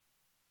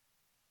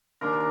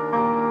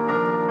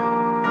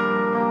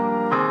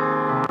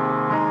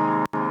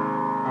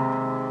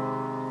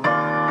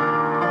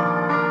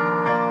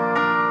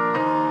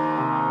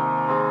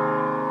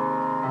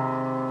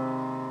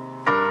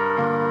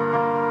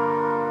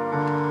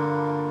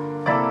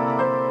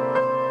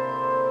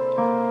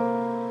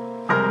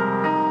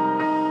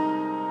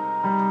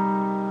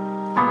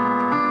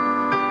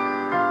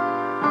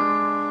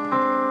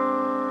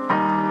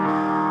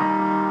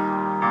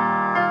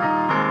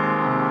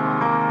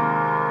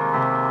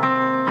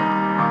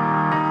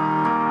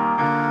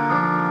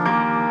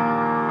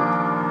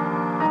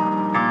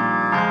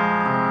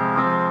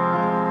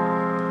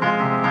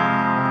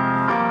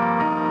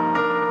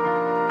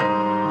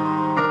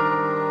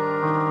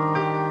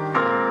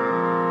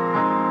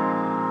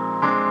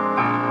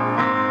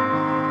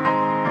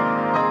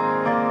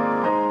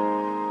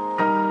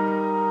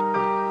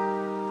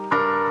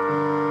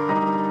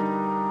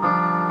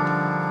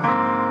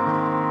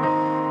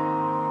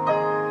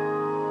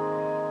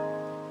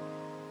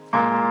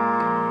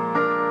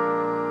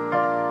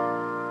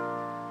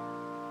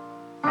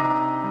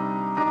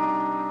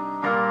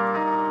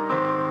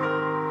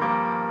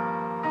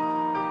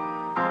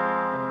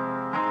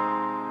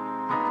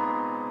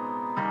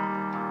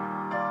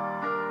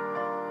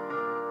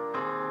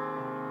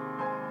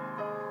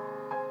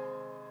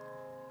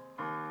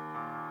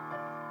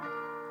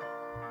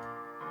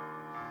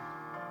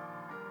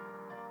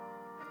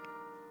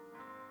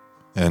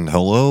And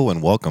hello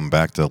and welcome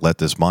back to Let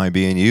This Mind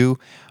Be in You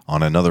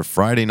on another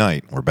Friday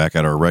night. We're back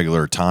at our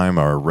regular time,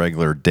 our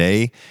regular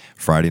day,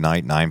 Friday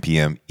night, 9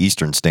 p.m.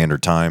 Eastern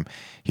Standard Time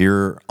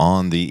here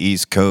on the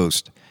East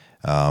Coast.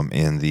 Starting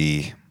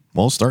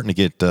to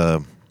get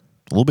a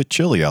little bit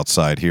chilly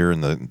outside here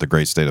in the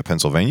great state of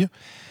Pennsylvania.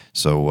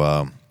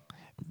 So,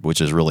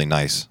 which is really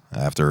nice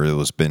after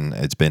it's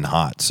been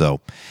hot. So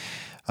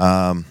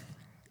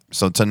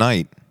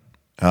tonight.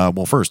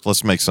 First,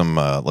 let's make some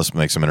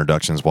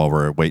introductions while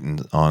we're waiting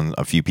on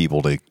a few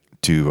people to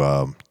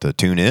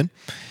tune in.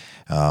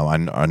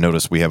 I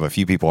noticed we have a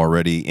few people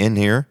already in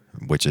here,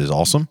 which is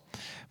awesome.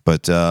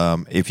 But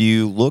if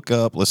you look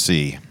up, let's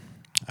see,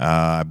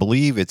 I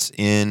believe it's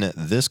in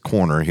this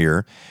corner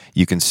here.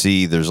 You can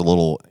see there's a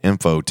little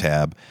info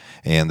tab,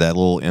 and that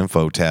little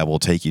info tab will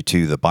take you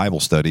to the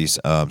Bible studies.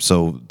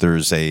 So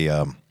there's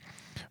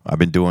I've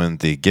been doing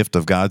the Gift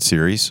of God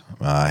series.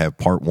 I have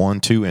part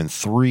 1, 2, and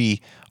 3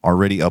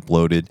 already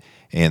uploaded,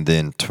 and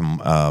then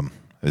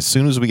as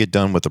soon as we get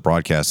done with the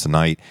broadcast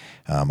tonight,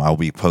 I'll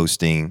be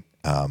posting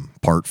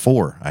part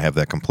 4. I have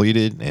that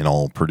completed and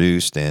all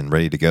produced and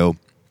ready to go.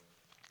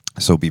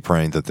 So be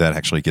praying that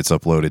actually gets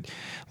uploaded.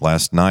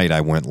 Last night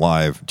I went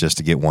live just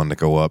to get one to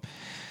go up.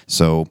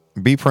 So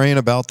be praying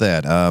about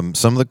that.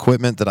 Some of the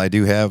equipment that I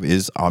do have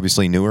is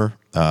obviously newer.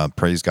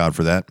 Praise God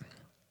for that.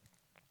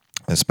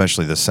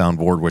 Especially the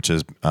soundboard, which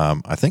is,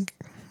 I think,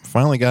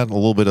 finally got a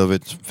little bit of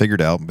it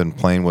figured out. Been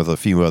playing with a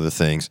few other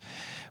things.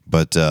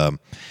 But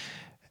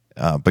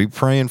be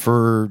praying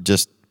for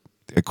just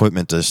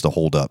equipment just to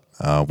hold up.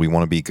 We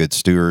want to be good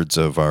stewards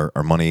of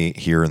our money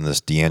here in this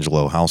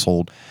D'Angelo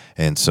household.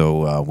 And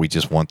so we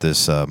just want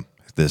this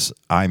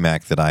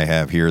iMac that I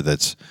have here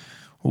that's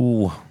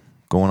going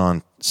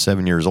on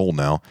 7 years old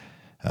now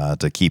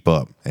to keep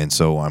up. And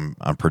so I'm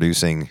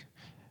producing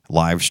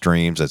live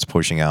streams that's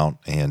pushing out,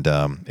 and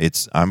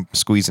I'm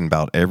squeezing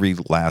about every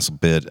last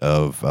bit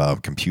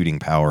of computing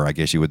power, I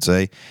guess you would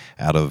say,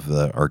 out of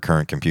our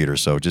current computer.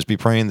 So just be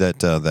praying that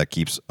that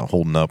keeps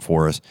holding up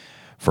for us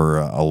for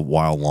a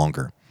while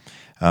longer.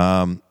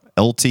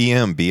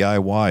 LTM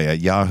BIY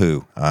at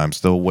Yahoo. I'm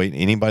still waiting.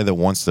 Anybody that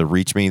wants to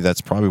reach me,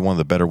 that's probably one of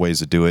the better ways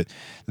to do it.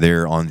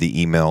 There on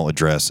the email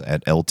address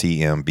at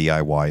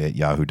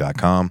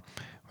ltmbiy@yahoo.com.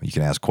 You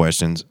can ask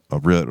questions.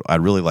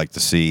 I'd really like to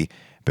see.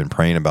 Been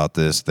praying about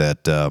this,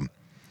 that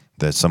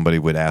somebody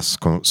would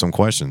ask some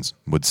questions,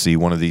 would see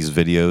one of these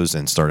videos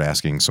and start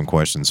asking some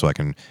questions, so I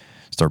can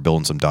start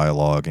building some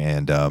dialogue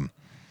and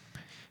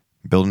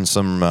building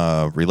some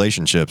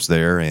relationships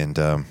there, and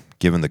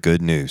giving the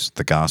good news,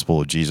 the gospel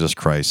of Jesus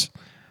Christ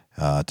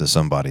to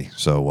somebody.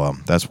 So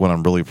that's what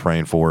I'm really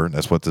praying for.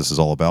 That's what this is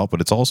all about.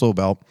 But it's also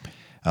about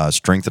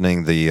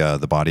strengthening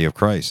the body of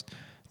Christ.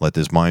 Let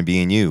this mind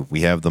be in you.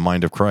 We have the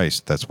mind of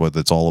Christ. That's what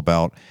it's all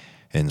about.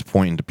 And it's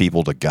pointing to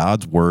people to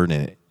God's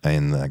word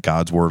and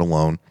God's word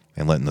alone,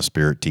 and letting the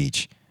Spirit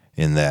teach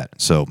in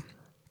that. So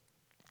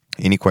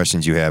any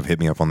questions you have, hit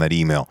me up on that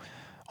email.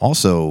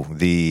 Also,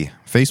 the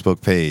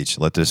Facebook page,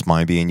 Let This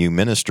Mind Be in You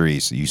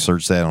Ministries. You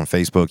search that on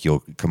Facebook,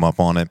 you'll come up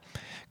on it.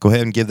 Go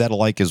ahead and give that a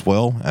like as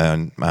well.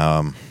 And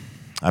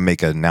I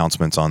make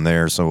announcements on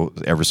there so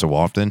every so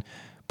often.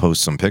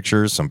 Post some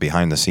pictures, some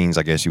behind the scenes,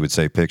 I guess you would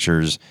say,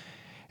 pictures.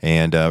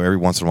 And every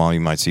once in a while, you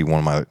might see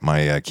one of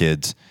my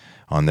kids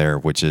on there,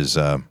 which is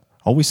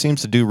always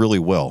seems to do really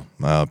well.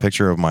 A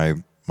picture of my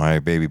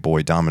baby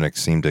boy Dominic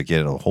seemed to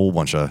get a whole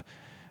bunch of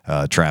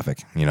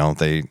traffic. You know,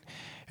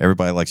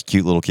 everybody likes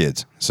cute little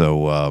kids.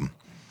 So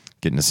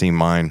getting to see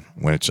mine,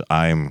 which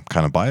I'm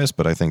kind of biased,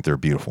 but I think they're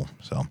beautiful.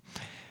 So,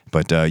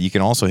 but you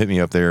can also hit me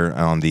up there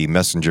on the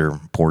messenger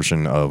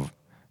portion of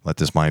Let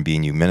This Mind Be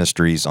in You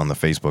Ministries on the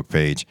Facebook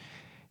page,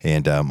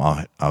 and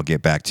I'll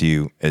get back to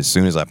you as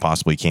soon as I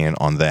possibly can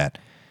on that.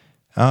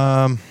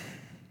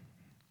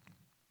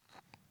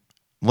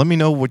 Let me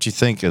know what you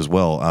think as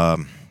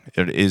well.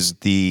 Is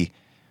the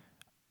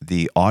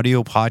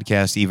audio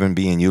podcast even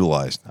being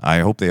utilized? I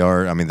hope they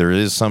are. I mean, there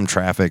is some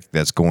traffic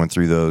that's going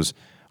through those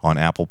on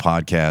Apple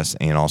Podcasts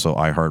and also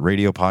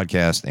iHeartRadio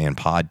Podcast and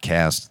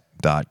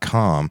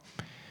podcast.com.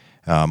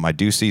 I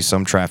do see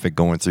some traffic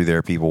going through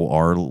there. People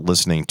are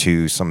listening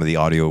to some of the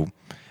audio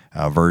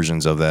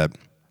versions of that.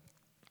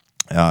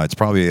 It's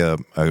probably a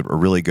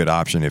really good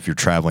option if you're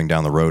traveling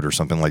down the road or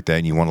something like that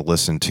and you want to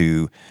listen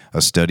to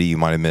a study you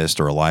might have missed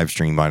or a live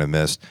stream you might have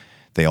missed.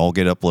 They all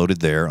get uploaded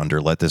there under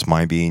Let This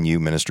Mind Be in You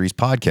Ministries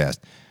podcast.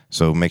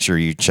 So make sure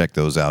you check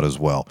those out as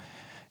well.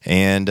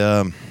 And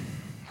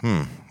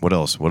what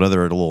else? What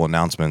other little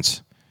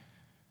announcements?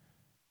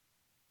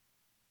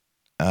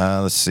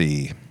 Let's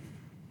see.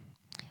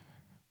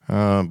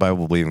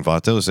 Bible Believing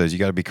Vato says you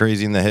got to be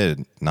crazy in the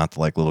head not to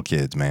like little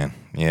kids, man.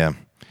 Yeah.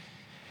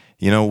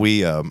 You know,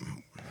 we've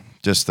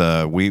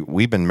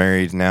been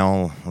married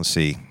now, let's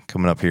see,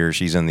 coming up here,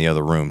 she's in the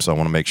other room, so I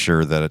want to make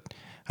sure that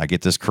I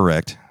get this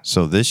correct.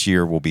 So this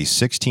year will be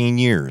 16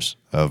 years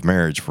of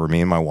marriage for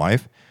me and my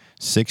wife.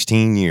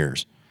 16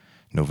 years.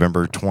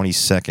 November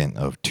 22nd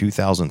of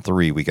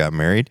 2003, we got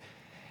married,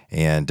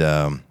 and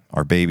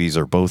our babies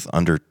are both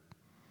under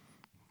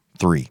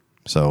 3.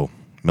 So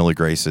Millie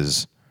Grace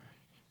is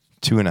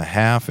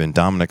 2.5, and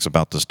Dominic's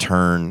about to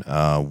turn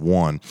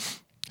 1.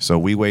 So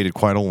we waited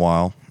quite a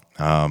while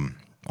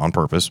on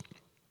purpose.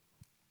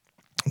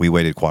 We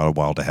waited quite a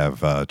while to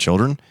have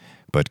children,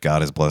 but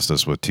God has blessed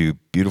us with 2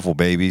 beautiful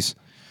babies.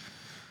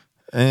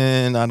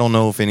 And I don't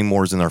know if any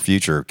more is in our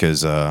future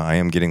because I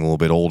am getting a little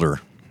bit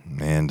older,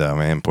 and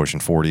I am pushing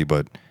 40,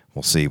 but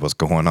we'll see what's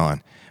going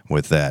on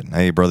with that.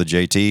 Hey, Brother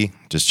JT,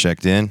 just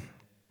checked in.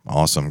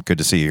 Awesome. Good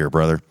to see you here,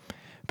 brother.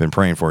 Been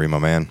praying for you, my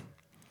man.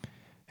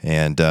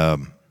 And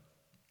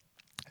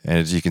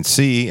as you can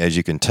see, as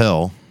you can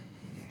tell,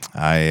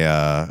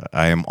 I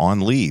am on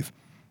leave.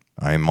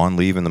 I am on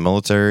leave in the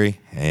military,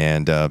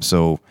 and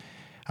so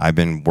I've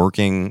been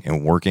working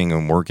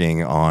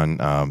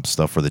on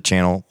stuff for the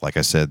channel. Like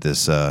I said,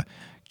 this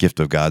Gift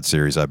of God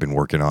series I've been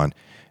working on,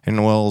 and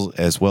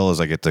as well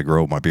as I get to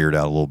grow my beard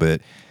out a little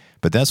bit.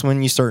 But that's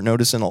when you start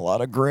noticing a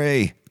lot of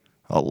gray.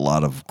 It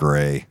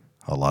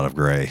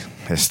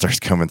starts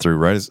coming through,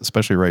 right,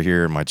 especially right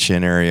here in my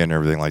chin area and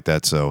everything like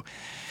that. So,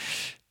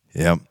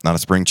 yeah, not a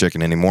spring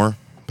chicken anymore,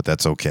 but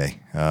that's okay.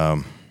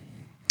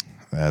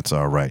 That's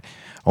all right.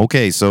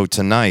 Okay, so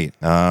tonight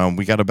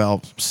we got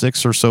about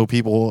 6 or so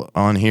people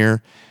on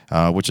here,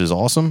 which is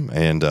awesome.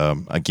 And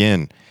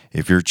again,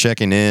 if you're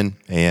checking in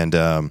and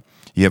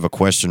you have a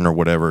question or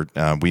whatever,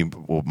 we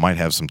might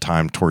have some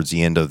time towards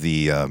the end of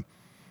the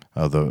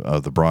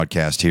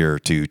broadcast here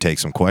to take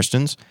some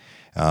questions.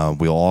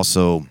 We'll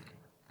also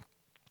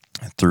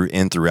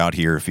throughout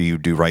here, if you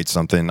do write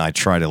something, I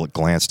try to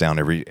glance down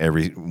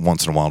every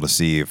once in a while to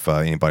see if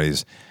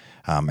anybody's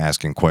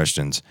asking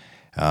questions.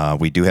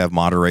 We do have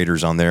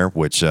moderators on there,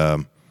 which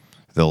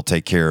they'll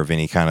take care of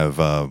any kind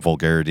of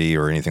vulgarity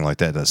or anything like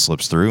that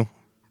slips through.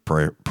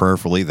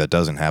 Prayerfully, that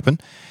doesn't happen.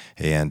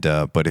 And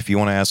but if you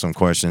want to ask some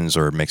questions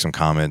or make some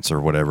comments or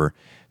whatever,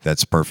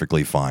 that's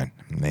perfectly fine.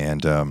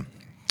 And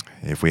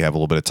if we have a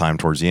little bit of time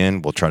towards the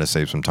end, we'll try to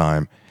save some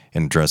time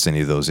and address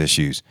any of those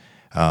issues.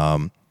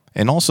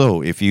 And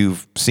also, if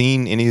you've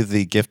seen any of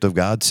the Gift of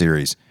God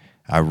series,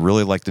 I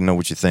really like to know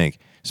what you think,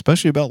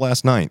 especially about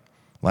last night.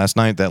 Last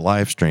night, that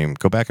live stream,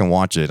 go back and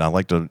watch it. I'd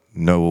like to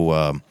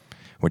know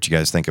what you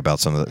guys think about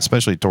some of that,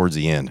 especially towards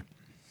the end.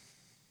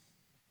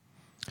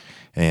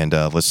 And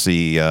let's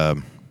see,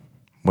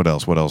 what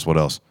else?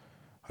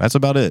 That's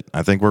about it.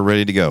 I think we're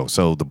ready to go.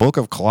 So the book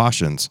of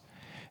Colossians.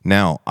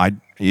 Now,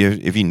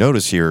 if you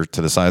notice here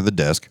to the side of the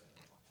desk,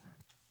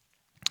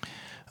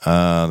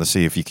 let's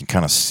see if you can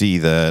kind of see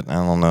that. I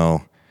don't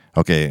know.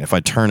 Okay, if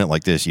I turn it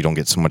like this, you don't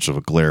get so much of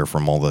a glare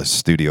from all the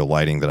studio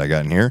lighting that I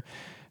got in here.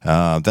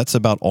 That's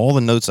about all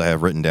the notes I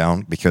have written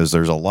down because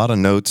there's a lot of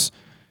notes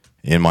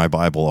in my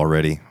Bible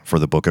already for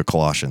the book of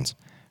Colossians.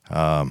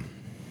 The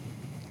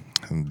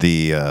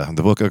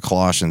book of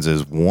Colossians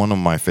is one of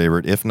my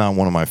favorite, if not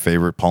one of my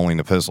favorite Pauline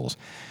epistles.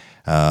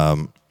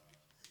 Yeah,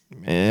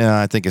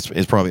 I think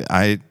it's probably,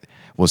 I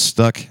was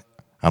stuck.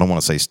 I don't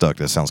want to say stuck.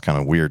 That sounds kind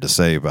of weird to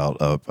say about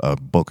a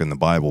book in the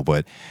Bible,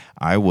 but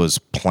I was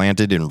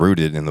planted and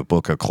rooted in the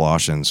book of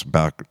Colossians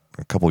about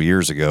a couple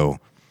years ago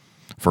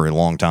for a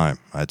long time.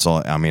 That's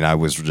all. I mean, I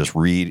was just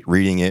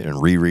reading it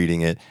and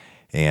rereading it,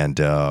 and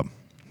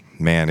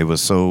man, it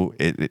was so.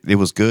 It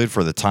was good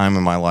for the time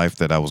in my life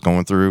that I was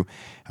going through.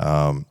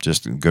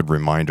 Just a good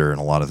reminder and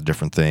a lot of the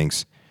different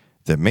things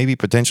that maybe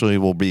potentially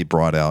will be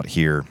brought out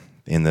here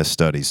in this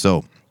study.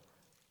 So,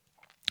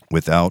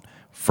 without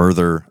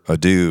further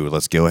ado,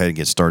 let's go ahead and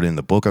get started in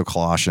the book of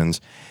Colossians.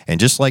 And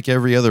just like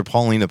every other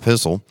Pauline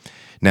epistle,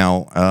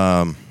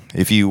 now,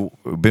 if you've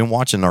been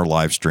watching our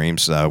live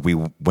streams, we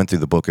went through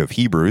the book of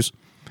Hebrews,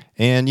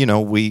 and, you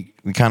know, we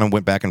kind of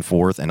went back and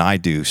forth, and I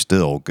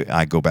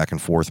go back and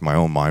forth in my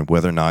own mind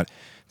whether or not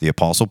the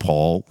Apostle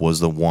Paul was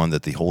the one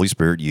that the Holy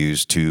Spirit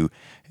used to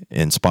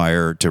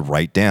inspire to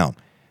write down.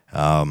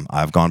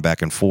 I've gone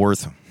back and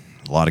forth,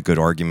 a lot of good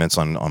arguments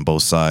on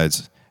both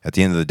sides. At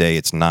the end of the day,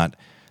 it's not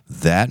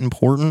that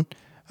important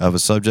of a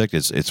subject.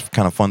 It's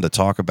kind of fun to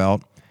talk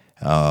about.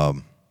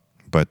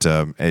 But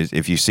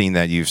if you've seen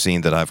that, you've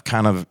seen that I've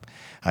kind of,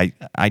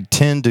 I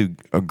tend to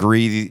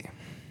agree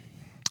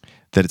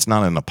that it's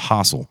not an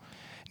apostle.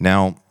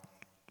 Now,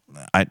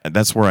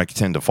 that's where I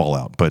tend to fall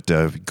out. But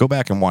go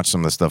back and watch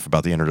some of the stuff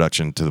about the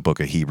introduction to the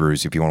book of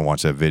Hebrews if you want to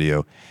watch that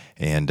video.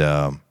 And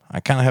I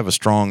kind of have a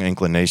strong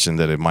inclination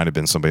that it might have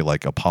been somebody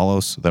like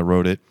Apollos that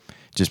wrote it,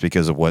 just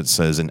because of what it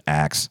says in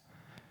Acts,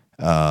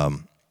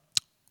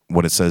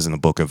 what it says in the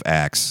book of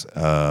Acts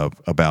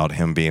about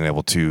him being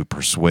able to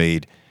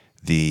persuade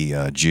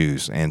the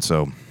Jews. And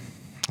so,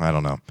 I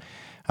don't know.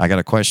 I got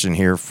a question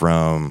here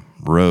from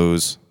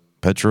Rose.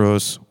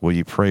 Petros, will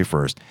you pray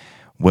first?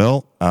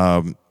 Well,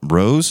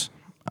 Rose,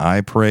 I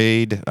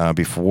prayed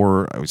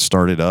before I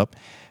started up.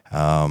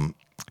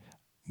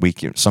 We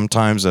can,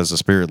 sometimes, as the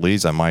Spirit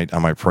leads, I might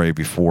pray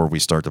before we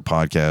start the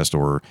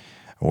podcast,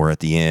 or at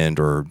the end,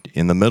 or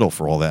in the middle,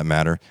 for all that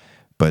matter.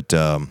 But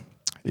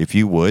if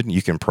you would,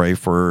 you can pray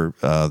for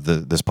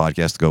this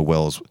podcast to go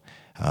well, as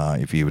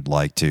if you would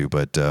like to.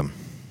 But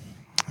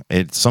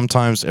it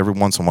sometimes, every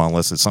once in a while,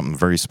 unless it's something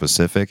very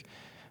specific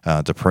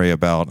to pray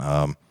about,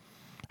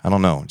 I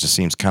don't know. It just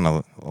seems kind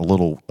of a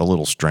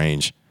little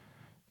strange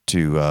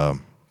to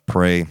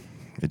pray.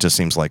 It just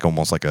seems like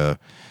almost like a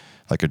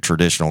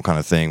traditional kind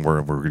of thing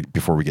where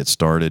before we get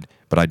started.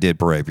 But I did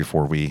pray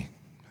before we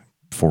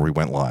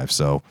went live.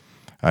 So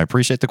I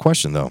appreciate the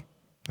question, though.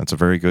 That's a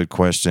very good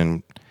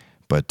question.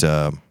 But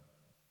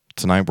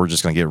tonight we're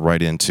just going to get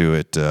right into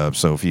it.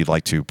 So if you'd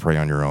like to pray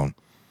on your own.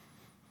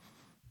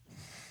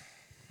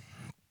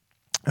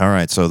 All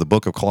right, so the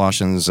book of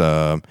Colossians,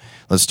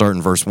 let's start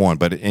in verse 1.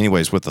 But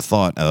anyways, with the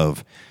thought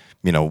of,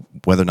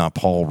 whether or not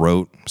Paul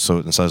wrote so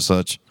and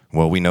such,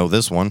 well, we know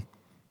this one,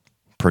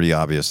 pretty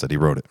obvious that he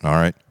wrote it. All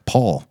right,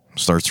 Paul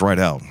starts right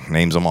out,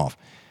 names him off.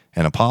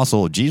 An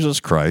apostle of Jesus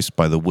Christ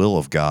by the will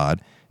of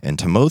God, and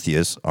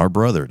Timotheus, our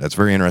brother. That's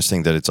very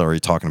interesting that it's already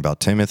talking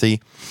about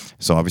Timothy.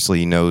 So obviously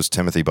he knows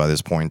Timothy by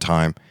this point in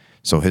time.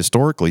 So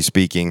historically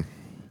speaking,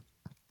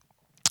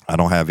 I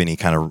don't have any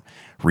kind of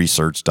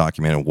research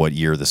documented what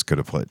year this could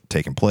have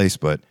taken place,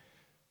 but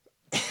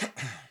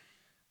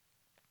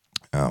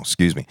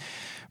excuse me.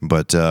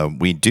 But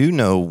we do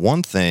know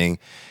one thing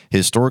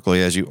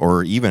historically,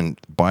 or even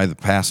by the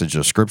passage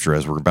of Scripture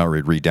as we're about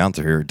to read down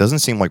through here, it doesn't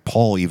seem like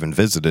Paul even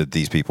visited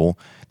these people,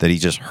 that he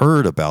just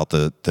heard about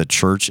the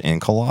church in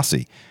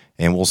Colossae.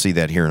 And we'll see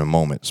that here in a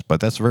moment. But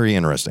that's very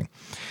interesting.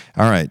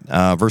 All right,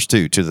 verse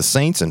 2, to the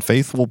saints and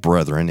faithful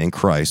brethren in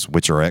Christ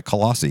which are at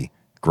Colossae,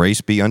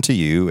 grace be unto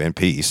you and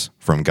peace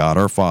from God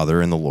our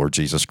Father and the Lord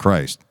Jesus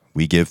Christ.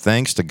 We give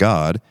thanks to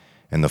God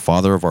and the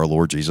Father of our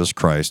Lord Jesus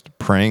Christ,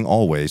 praying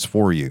always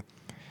for you,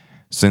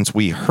 since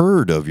we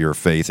heard of your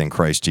faith in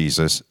Christ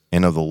Jesus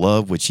and of the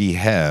love which ye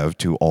have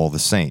to all the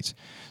saints.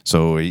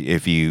 So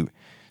if you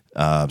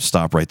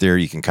stop right there,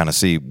 you can kind of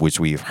see which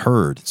we've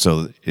heard.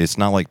 So it's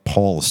not like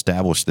Paul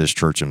established this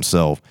church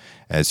himself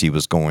as he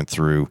was going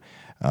through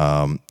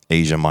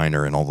Asia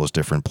Minor and all those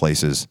different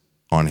places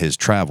on his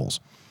travels.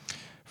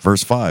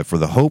 Verse 5, for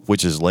the hope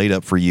which is laid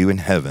up for you in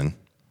heaven,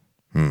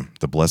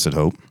 the blessed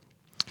hope,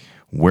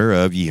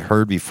 whereof ye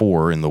heard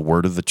before in the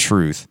word of the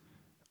truth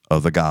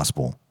of the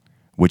gospel,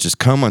 which is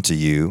come unto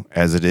you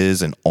as it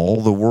is in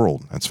all the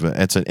world.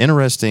 That's an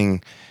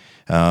interesting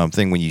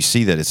thing when you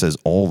see that it says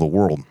all the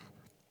world.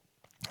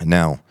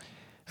 Now,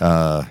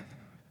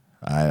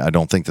 I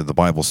don't think that the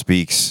Bible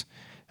speaks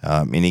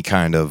any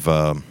kind of,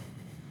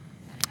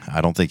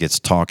 I don't think it's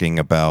talking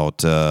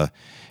about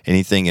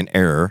anything in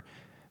error.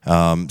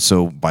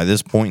 So by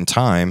this point in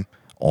time,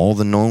 all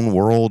the known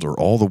world or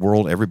all the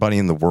world, everybody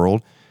in the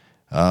world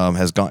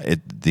has gone.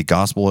 The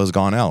gospel has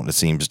gone out, it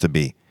seems to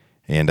be.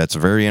 And that's a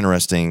very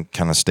interesting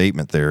kind of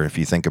statement there if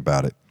you think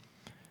about it.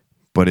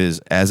 But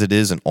as it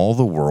is in all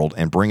the world,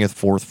 and bringeth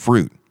forth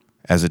fruit,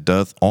 as it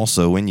doth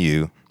also in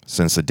you,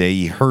 since the day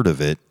ye heard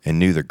of it, and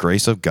knew the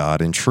grace of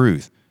God in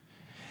truth.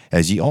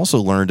 As ye also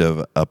learned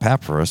of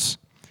Epaphras,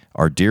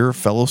 our dear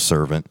fellow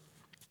servant,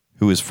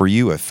 who is for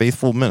you a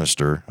faithful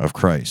minister of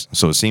Christ.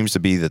 So it seems to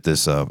be that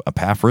this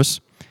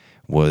Epaphras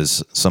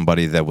was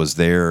somebody that was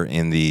there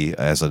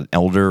as an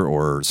elder,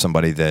 or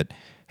somebody that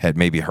had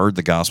maybe heard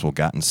the gospel,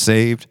 gotten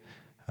saved,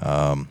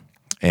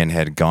 and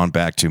had gone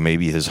back to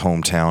maybe his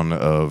hometown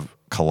of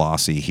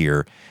Colossae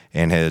here,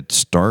 and had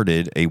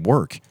started a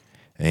work.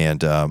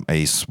 And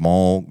a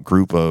small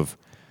group of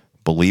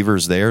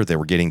believers there, they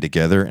were getting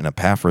together, and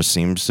Epaphras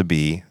seems to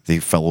be the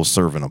fellow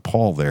servant of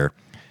Paul there,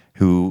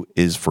 who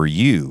is for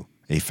you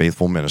a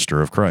faithful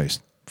minister of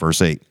Christ.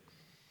 Verse 8.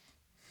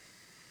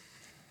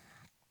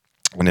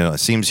 And it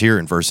seems here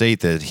in verse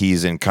 8 that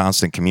he's in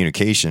constant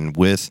communication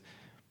with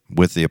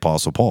the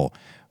Apostle Paul,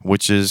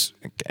 which is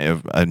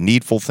a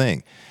needful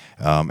thing.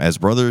 As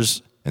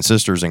brothers and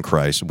sisters in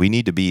Christ, we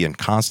need to be in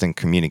constant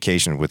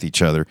communication with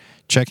each other,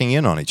 checking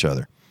in on each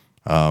other,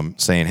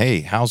 saying,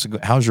 hey, how's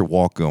your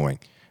walk going?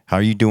 How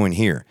are you doing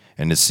here?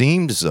 And it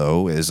seems as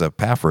though as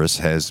Epaphras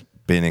has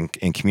been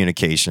in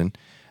communication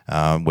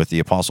with the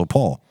Apostle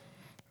Paul.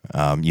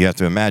 You have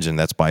to imagine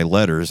that's by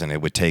letters, and it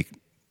would take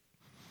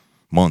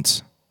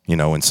months,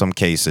 in some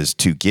cases,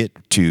 to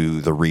get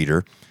to the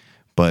reader.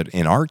 But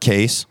in our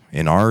case,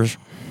 in our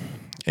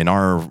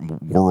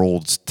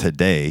worlds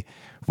today,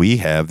 we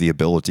have the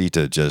ability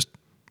to just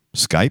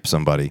Skype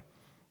somebody,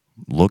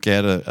 look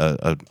at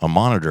a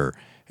monitor,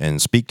 and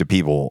speak to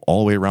people all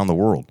the way around the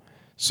world.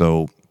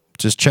 So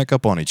just check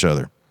up on each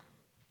other.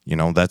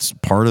 That's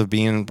part of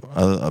being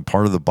a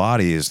part of the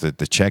body, is that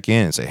to check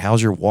in and say,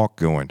 how's your walk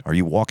going? Are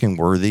you walking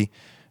worthy?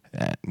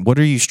 What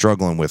are you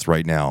struggling with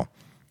right now?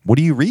 What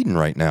are you reading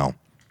right now?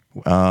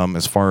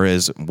 As far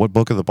as what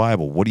book of the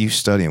Bible, what are you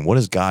studying? What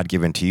has God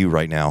given to you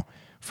right now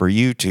for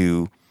you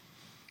to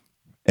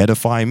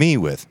edify me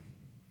with?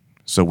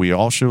 So we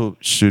all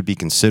should be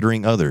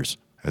considering others,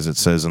 as it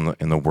says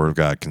in the Word of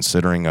God,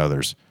 considering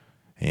others.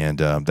 And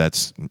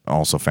that's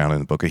also found in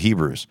the book of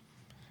Hebrews.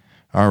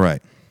 All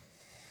right.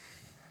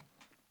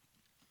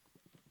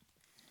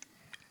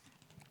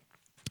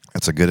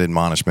 That's a good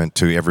admonishment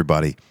to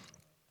everybody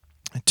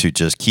to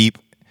just keep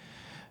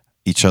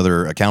each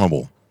other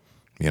accountable,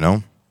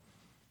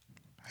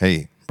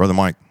 Hey, Brother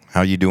Mike,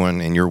 how you doing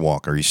in your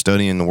walk? Are you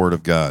studying the Word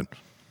of God?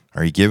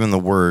 Are you giving the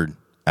Word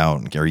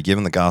out? Are you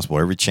giving the gospel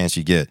every chance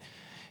you get?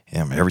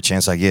 Yeah, every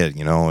chance I get,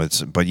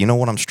 but you know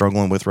what I'm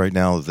struggling with right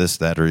now? This,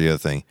 that, or the other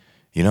thing.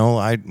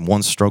 I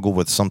once struggled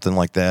with something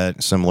like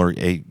that, similar.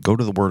 Hey, go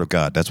to the Word of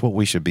God. That's what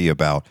we should be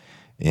about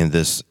in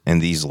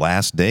these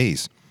last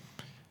days.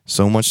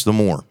 So much the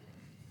more.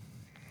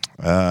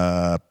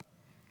 Where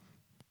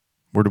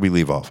do we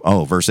leave off?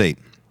 Oh, verse 8.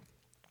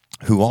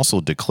 Who also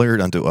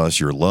declared unto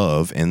us your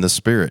love in the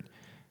Spirit.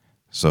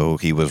 So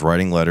he was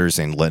writing letters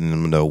and letting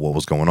them know what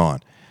was going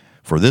on.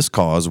 For this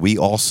cause we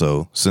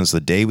also, since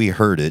the day we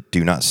heard it,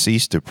 do not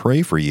cease to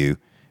pray for you,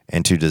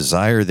 and to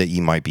desire that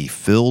ye might be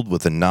filled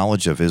with the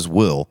knowledge of his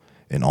will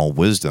in all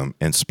wisdom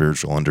and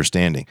spiritual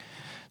understanding.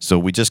 So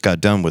we just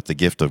got done with the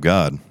Gift of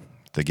God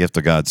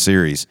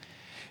series,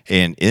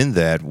 and in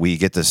that we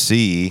get to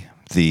see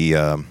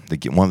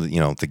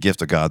the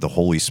gift of God, the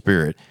Holy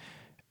Spirit,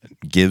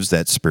 gives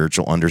that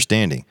spiritual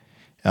understanding.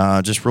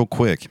 Just real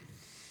quick,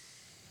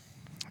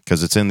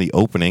 because it's in the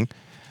opening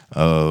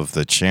of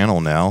the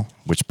channel now,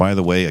 which, by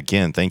the way,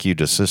 again, thank you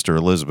to Sister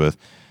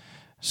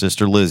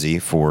Lizzie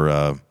for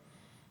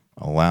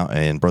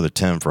and Brother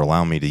Tim for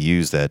allowing me to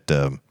use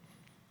that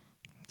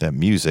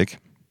music.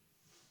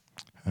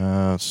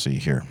 Let's see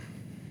here.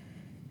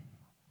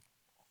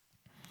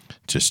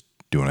 Just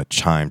doing a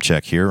chime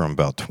check here. I'm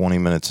about 20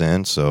 minutes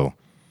in, so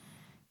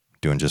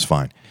doing just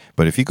fine.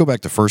 But if you go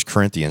back to 1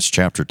 Corinthians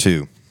chapter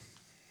 2,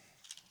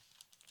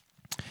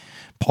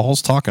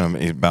 Paul's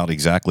talking about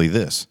exactly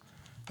this,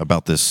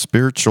 about this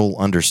spiritual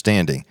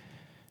understanding,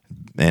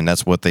 and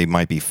that's what they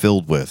might be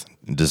filled with.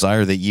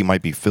 Desire that ye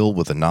might be filled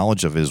with the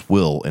knowledge of his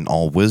will in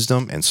all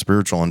wisdom and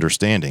spiritual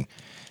understanding.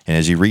 And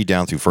as you read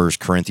down through 1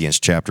 Corinthians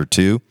chapter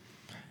 2,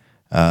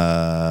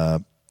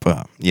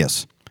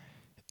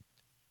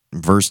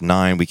 verse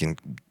 9, we can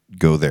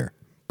go there.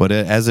 But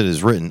as it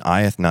is written,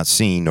 eye hath not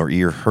seen, nor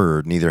ear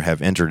heard, neither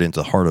have entered into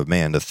the heart of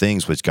man the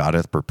things which God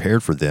hath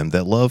prepared for them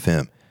that love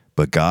him.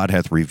 But God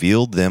hath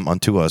revealed them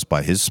unto us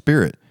by his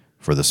Spirit.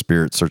 For the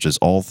Spirit searches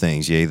all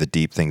things, yea, the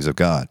deep things of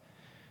God.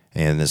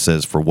 And it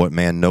says, for what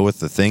man knoweth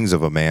the things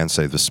of a man,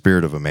 save the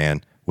spirit of a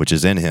man, which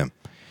is in him?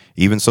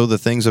 Even so the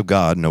things of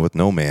God knoweth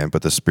no man,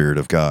 but the Spirit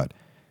of God.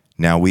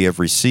 Now we have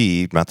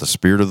received not the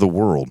spirit of the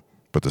world,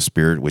 but the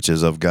Spirit which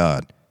is of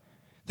God,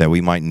 that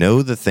we might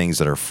know the things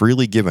that are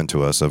freely given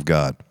to us of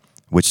God,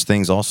 which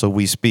things also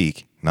we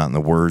speak, not in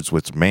the words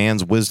which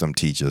man's wisdom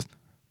teacheth,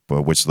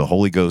 but which the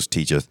Holy Ghost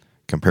teacheth,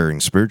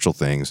 comparing spiritual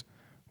things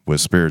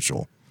with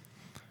spiritual.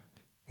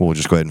 We'll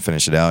just go ahead and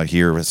finish it out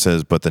here. It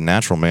says, but the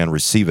natural man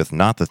receiveth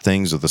not the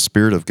things of the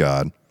Spirit of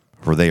God,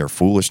 for they are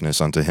foolishness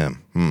unto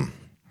him.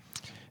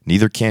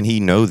 Neither can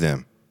he know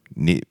them,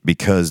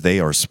 because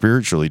they are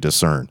spiritually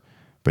discerned.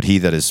 But he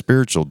that is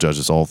spiritual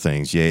judges all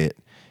things, yea,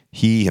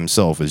 he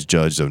himself is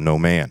judged of no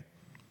man.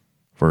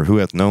 For who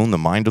hath known the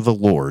mind of the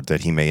Lord,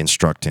 that he may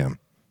instruct him?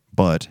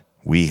 But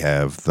we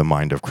have the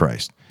mind of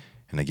Christ.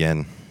 And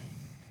again,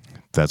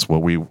 that's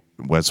what we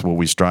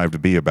strive to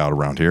be about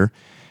around here.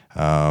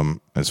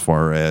 As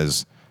far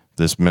as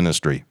this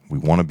ministry, we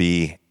want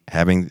to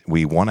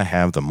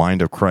have the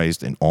mind of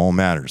Christ in all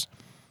matters.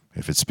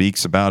 If it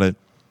speaks about it,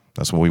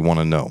 that's what we want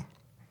to know.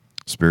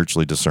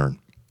 Spiritually discerned.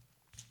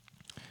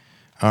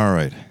 All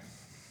right.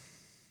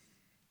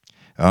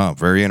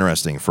 Very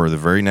interesting. For the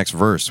very next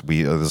verse,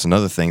 there's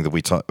another thing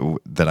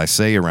that I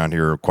say around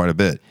here quite a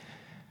bit.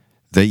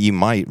 That ye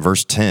might,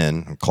 verse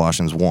 10,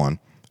 Colossians 1,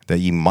 that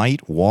ye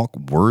might walk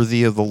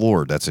worthy of the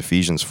Lord. That's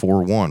Ephesians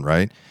 4:1,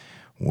 right?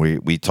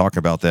 We talk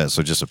about that.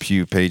 So just a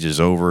few pages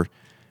over.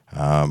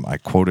 I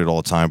quote it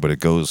all the time, but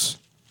it's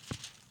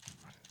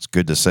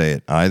good to say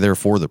it. I,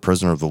 therefore, the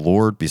prisoner of the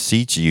Lord,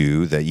 beseech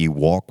you that ye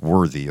walk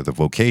worthy of the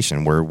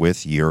vocation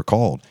wherewith ye are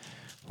called,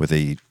 with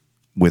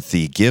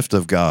the gift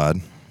of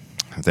God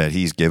that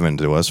he's given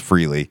to us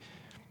freely.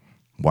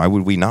 Why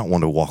would we not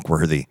want to walk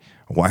worthy?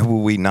 Why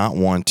would we not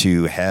want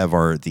to have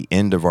the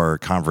end of our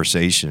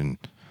conversation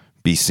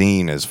be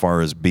seen as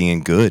far as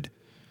being good?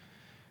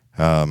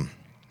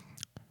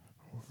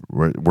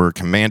 We're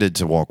commanded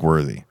to walk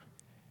worthy.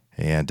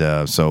 And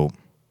so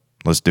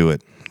let's do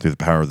it through the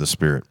power of the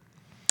Spirit.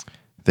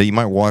 That you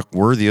might walk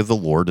worthy of the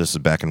Lord, this is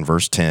back in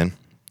verse 10,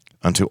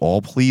 unto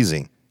all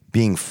pleasing,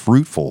 being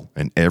fruitful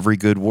in every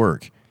good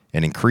work,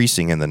 and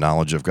increasing in the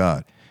knowledge of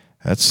God.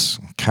 That's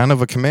kind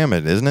of a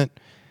commandment, isn't it?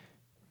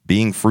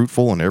 Being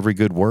fruitful in every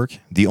good work.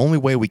 The only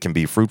way we can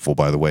be fruitful,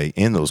 by the way,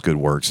 in those good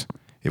works,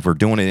 if we're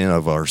doing it in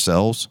of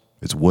ourselves,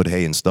 it's wood,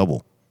 hay, and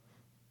stubble.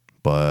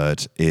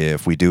 But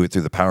if we do it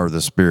through the power of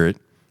the Spirit,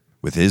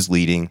 with his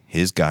leading,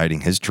 his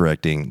guiding, his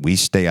directing, we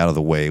stay out of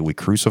the way. We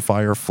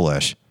crucify our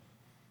flesh.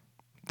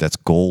 That's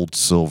gold,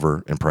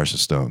 silver, and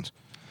precious stones.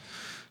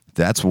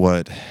 That's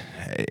what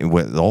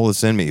all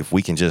that's in me, if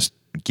we can just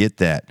get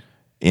that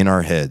in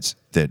our heads,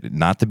 that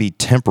not to be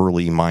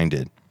temporally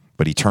minded,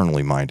 but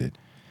eternally minded,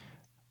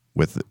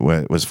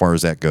 as far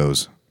as that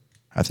goes,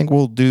 I think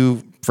we'll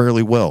do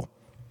fairly well.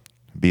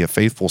 Be a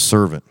faithful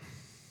servant,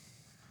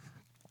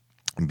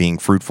 being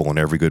fruitful in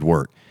every good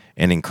work,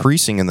 and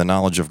increasing in the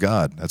knowledge of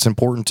God. That's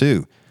important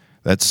too.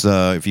 That's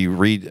if you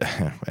read,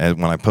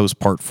 when I post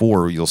part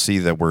 4, you'll see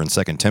that we're in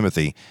 2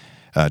 Timothy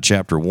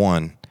chapter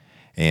 1,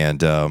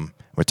 And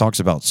it talks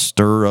about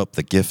stir up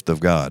the gift of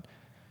God.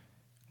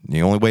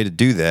 The only way to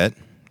do that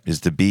is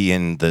to be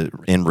in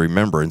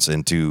remembrance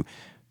and to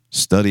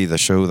study to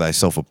show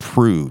thyself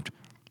approved.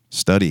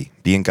 Study,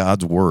 be in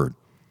God's word,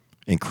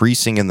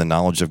 increasing in the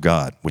knowledge of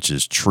God, which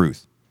is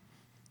truth.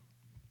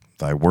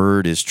 Thy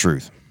word is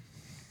truth.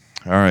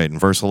 All right, in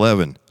verse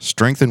 11,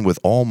 strengthen with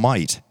all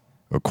might,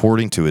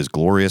 according to his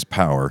glorious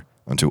power,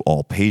 unto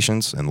all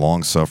patience and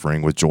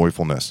long-suffering with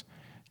joyfulness,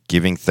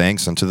 giving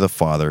thanks unto the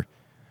Father,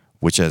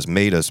 which has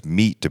made us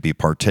meet to be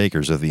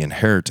partakers of the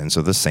inheritance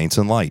of the saints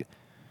in light,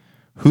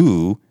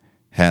 who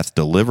hath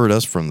delivered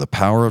us from the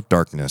power of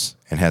darkness,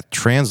 and hath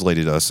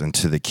translated us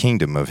into the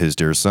kingdom of his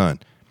dear Son,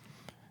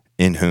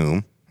 in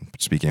whom,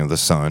 speaking of the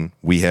Son,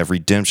 we have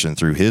redemption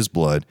through his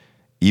blood,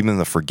 even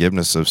the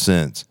forgiveness of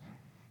sins.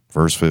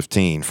 Verse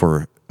 15,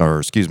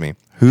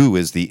 who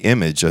is the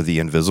image of the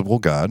invisible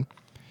God,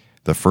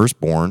 the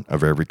firstborn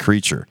of every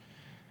creature.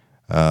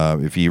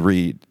 If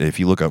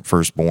you look up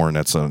firstborn,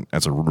 that's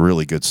a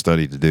really good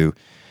study to do.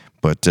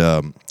 But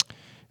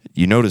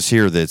you notice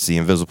here that it's the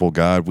invisible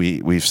God.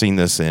 We've seen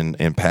this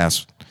in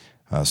past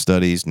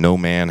studies. No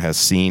man has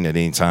seen at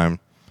any time,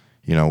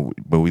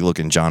 but we look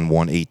in John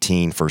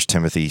 1:18, 1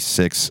 Timothy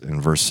 6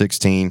 and verse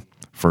 16,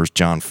 1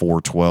 John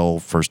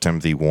 4:12, 1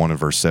 Timothy 1 and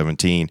verse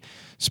 17,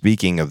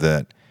 speaking of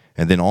that.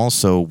 And then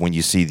also when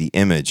you see the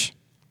image,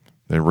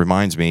 it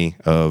reminds me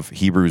of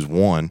Hebrews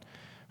 1,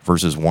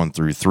 verses 1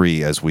 through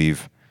 3, as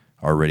we've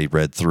already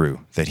read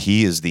through, that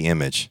he is the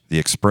image, the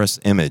express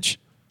image.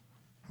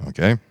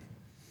 Okay?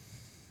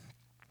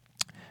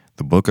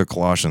 The book of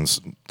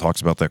Colossians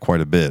talks about that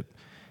quite a bit,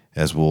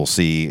 as we'll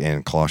see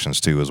in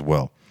Colossians 2 as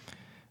well.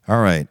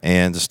 All right,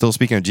 and still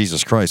speaking of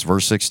Jesus Christ,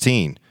 verse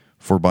 16,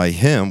 for by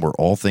him were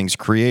all things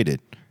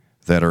created,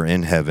 that are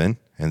in heaven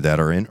and that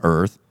are in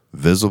earth,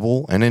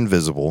 visible and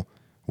invisible,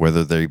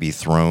 whether they be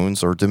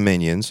thrones or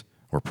dominions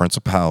or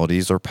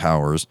principalities or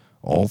powers,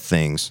 all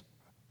things,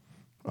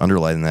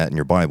 underline that in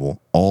your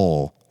Bible,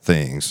 all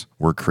things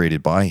were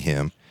created by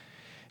him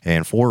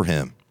and for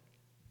him.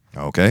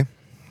 Okay?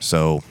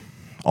 So,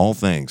 all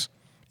things.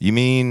 You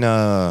mean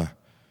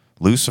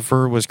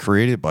Lucifer was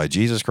created by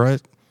Jesus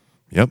Christ?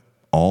 Yep,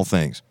 all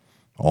things.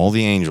 All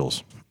the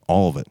angels,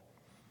 all of it.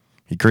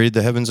 He created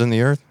the heavens and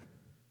the earth?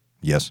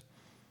 Yes.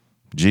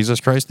 Jesus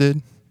Christ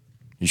did?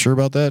 You sure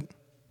about that?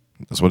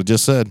 That's what it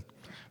just said.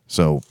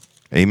 So,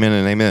 amen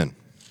and amen.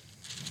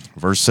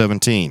 Verse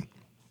 17.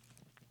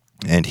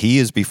 And he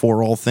is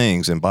before all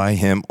things, and by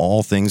him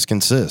all things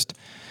consist.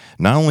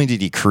 Not only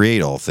did he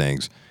create all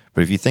things,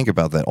 but if you think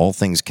about that, all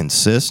things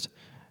consist,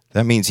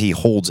 that means he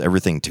holds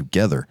everything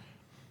together.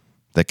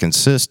 That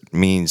consist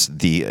means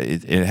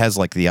it has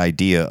like the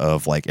idea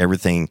of like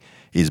everything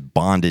is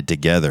bonded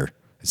together.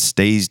 It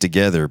stays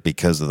together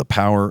because of the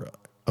power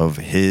of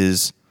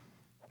his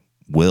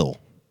will.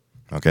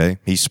 Okay?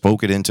 He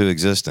spoke it into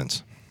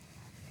existence.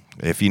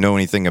 If you know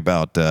anything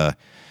about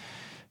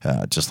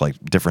just like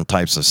different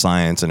types of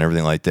science and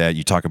everything like that,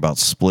 you talk about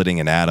splitting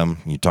an atom,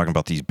 you're talking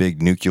about these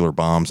big nuclear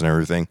bombs and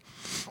everything,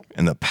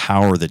 and the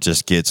power that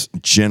just gets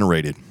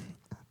generated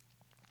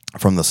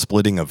from the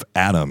splitting of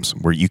atoms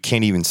where you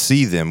can't even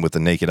see them with the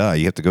naked eye.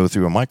 You have to go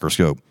through a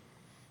microscope.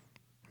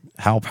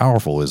 How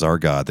powerful is our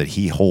God that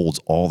he holds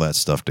all that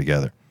stuff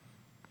together?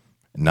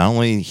 Not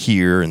only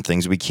here and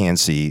things we can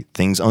see,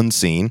 things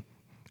unseen,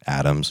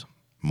 atoms,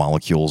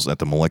 molecules at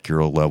the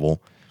molecular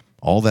level,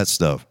 all that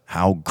stuff.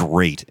 How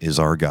great is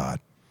our God?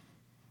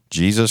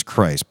 Jesus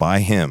Christ, by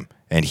him,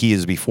 and he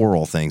is before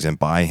all things, and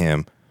by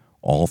him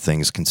all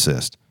things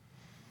consist.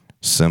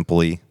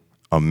 Simply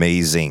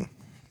amazing.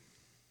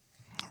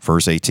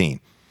 Verse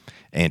 18,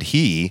 and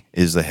he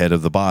is the head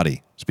of the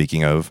body,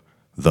 speaking of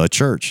the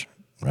church,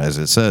 as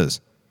it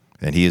says.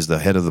 And he is the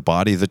head of the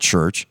body of the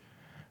church,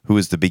 who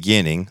is the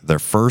beginning, the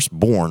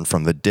firstborn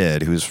from the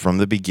dead, who is from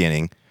the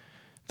beginning,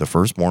 the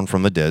firstborn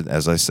from the dead,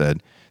 as I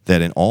said,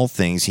 that in all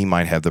things he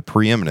might have the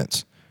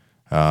preeminence.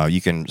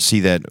 You can see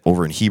that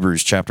over in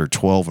Hebrews chapter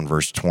 12 and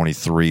verse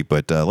 23,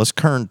 but let's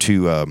turn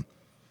to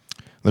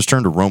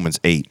Romans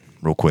 8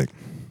 real quick.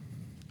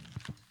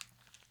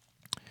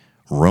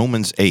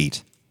 Romans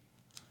 8.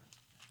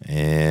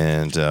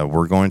 And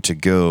we're going to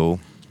go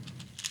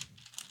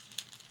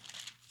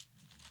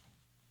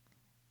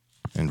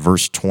in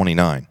verse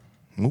 29.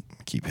 Oop,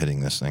 I keep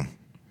hitting this thing.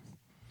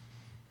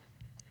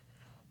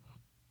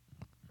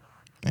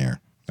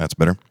 There, that's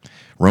better.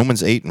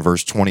 Romans 8 and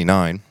verse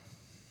 29.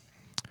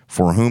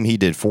 For whom he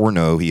did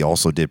foreknow, he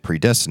also did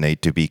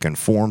predestinate to be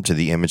conformed to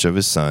the image of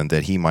his Son,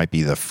 that he might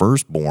be the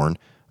firstborn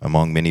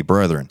among many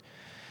brethren.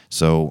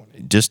 So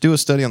just do a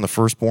study on the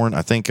firstborn.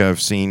 I think I've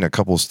seen a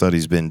couple of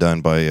studies been done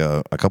by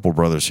a couple of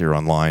brothers here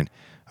online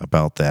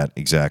about that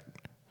exact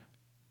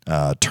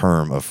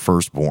term of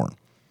firstborn.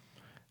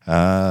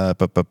 And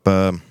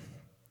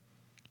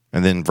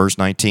then verse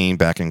 19,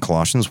 back in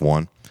Colossians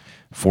 1,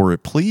 for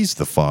it pleased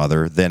the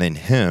Father that in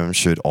him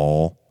should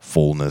all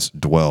fullness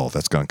dwell.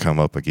 That's going to come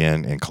up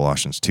again in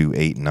Colossians 2,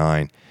 8, and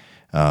 9,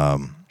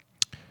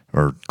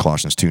 or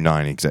Colossians 2,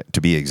 9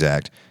 to be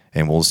exact,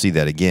 and we'll see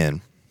that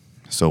again.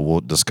 So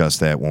we'll discuss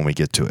that when we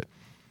get to it.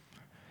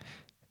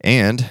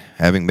 And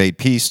having made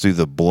peace through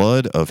the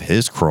blood of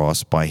his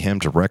cross, by him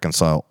to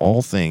reconcile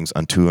all things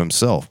unto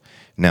himself.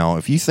 Now,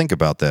 if you think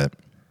about that,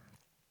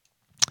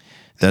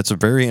 that's a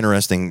very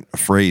interesting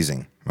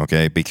phrasing,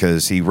 okay?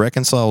 Because he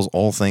reconciles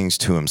all things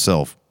to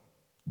himself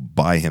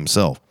by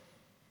himself,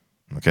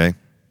 okay?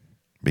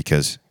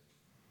 Because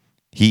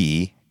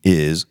he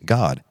is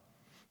God,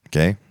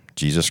 okay?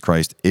 Jesus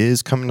Christ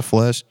is come in the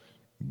flesh.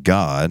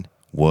 God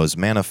was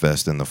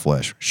manifest in the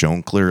flesh,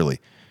 shown clearly.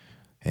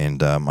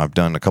 And I've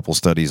done a couple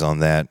studies on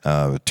that,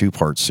 a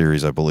two-part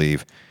series, I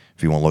believe.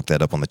 If you want to look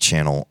that up on the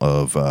channel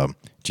of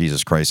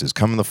Jesus Christ is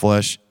come in the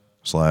flesh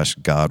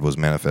 / God was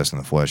manifest in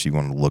the flesh, you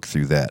want to look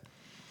through that.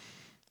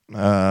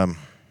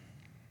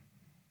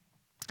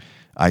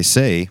 I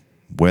say,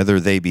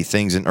 whether they be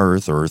things in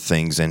earth or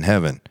things in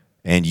heaven,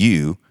 and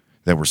you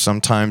that were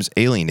sometimes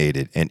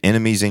alienated and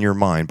enemies in your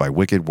mind by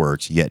wicked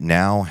works, yet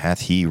now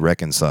hath he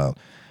reconciled.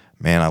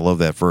 Man, I love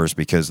that verse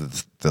because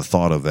of the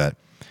thought of that.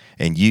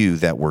 And you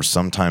that were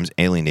sometimes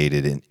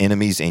alienated and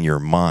enemies in your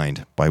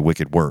mind by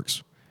wicked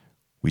works.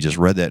 We just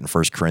read that in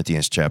 1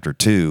 Corinthians chapter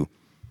 2,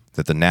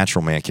 that the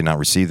natural man cannot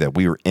receive that.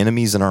 We were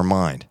enemies in our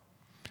mind.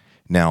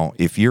 Now,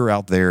 if you're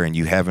out there and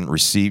you haven't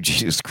received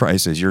Jesus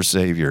Christ as your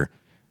Savior,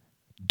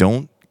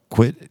 don't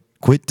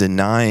quit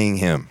denying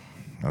him,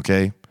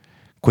 okay?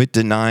 Quit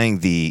denying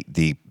the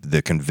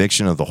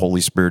conviction of the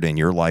Holy Spirit in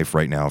your life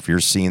right now if you're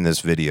seeing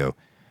this video,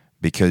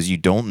 because you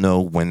don't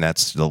know when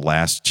that's the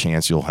last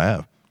chance you'll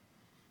have.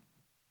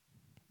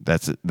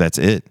 That's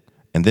it.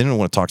 And then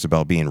when it talks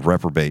about being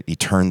reprobate, he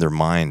turned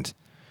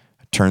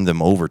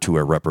them over to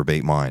a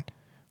reprobate mind.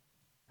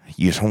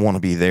 You don't want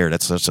to be there.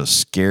 That's such a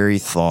scary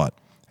thought,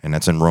 and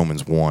that's in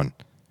Romans 1.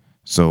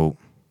 So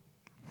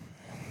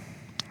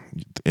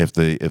if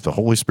the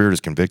Holy Spirit is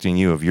convicting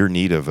you of your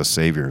need of a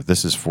Savior,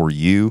 this is for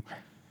you.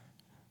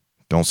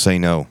 Don't say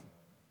no.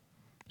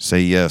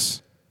 Say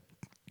yes.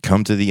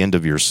 Come to the end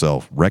of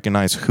yourself.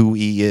 Recognize who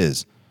he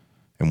is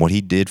and what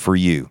he did for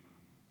you,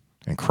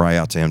 and cry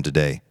out to him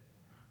today.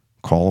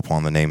 Call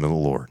upon the name of the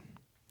Lord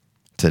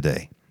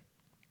today.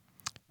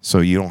 So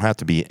you don't have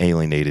to be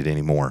alienated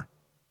anymore.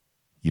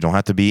 You don't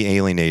have to be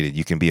alienated.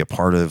 You can be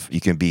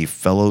you can be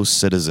fellow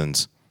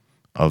citizens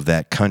of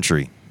that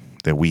country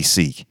that we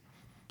seek,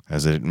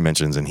 as it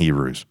mentions in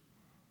Hebrews.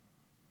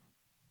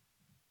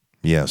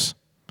 Yes.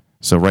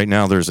 So right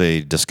now there's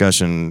a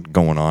discussion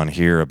going on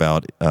here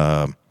about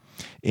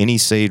any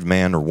saved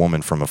man or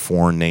woman from a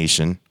foreign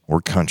nation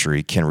or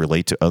country can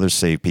relate to other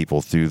saved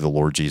people through the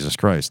Lord Jesus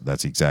Christ.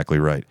 That's exactly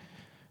right.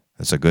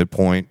 That's a good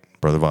point,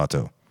 Brother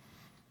Vato.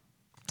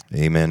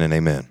 Amen and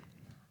amen.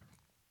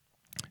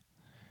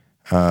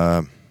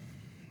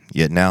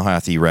 Yet now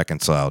hath he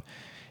reconciled.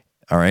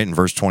 All right, in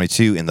verse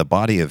 22, in the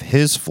body of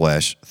his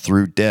flesh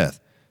through death,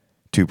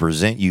 to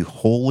present you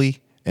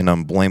holy and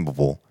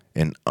unblameable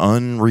and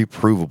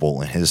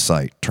unreprovable in his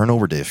sight. Turn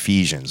over to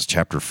Ephesians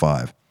chapter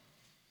 5.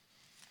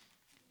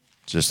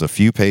 Just a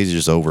few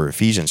pages over,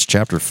 Ephesians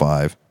chapter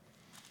 5.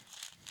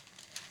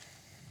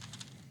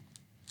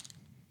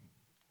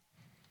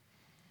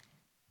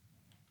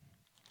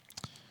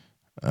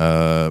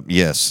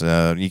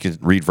 You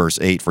could read verse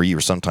 8. For ye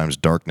were sometimes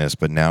darkness,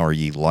 but now are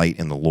ye light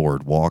in the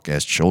Lord. Walk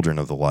as children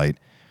of the light.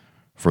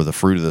 For the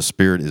fruit of the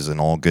Spirit is in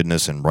all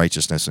goodness and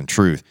righteousness and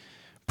truth,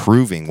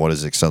 proving what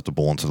is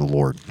acceptable unto the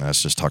Lord. And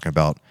that's just talking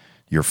about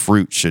your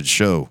fruit should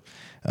show.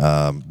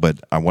 But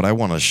what I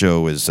want to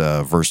show is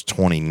verse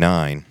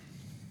 29.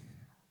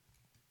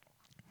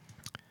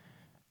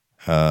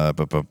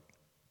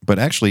 But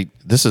actually,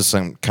 this is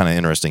some kind of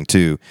interesting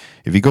too.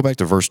 If you go back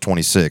to verse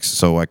 26,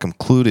 so I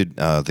concluded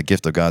the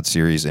Gift of God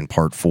series in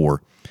part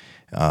 4,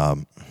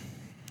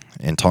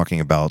 and talking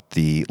about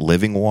the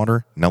living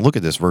water. Now look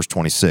at this, verse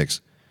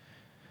 26.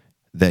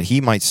 That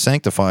he might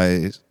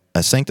sanctify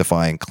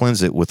and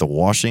cleanse it with the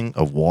washing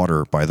of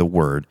water by the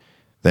word,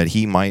 that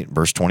he might,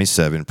 verse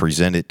 27,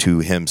 present it to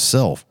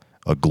himself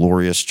a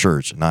glorious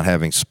church, not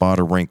having spot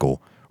or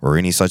wrinkle or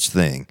any such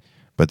thing,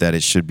 but that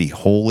it should be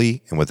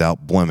holy and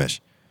without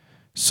blemish.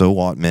 So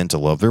ought men to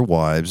love their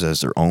wives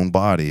as their own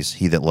bodies.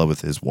 He that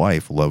loveth his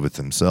wife loveth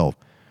himself.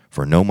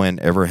 For no man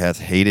ever hath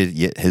hated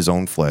yet his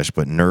own flesh,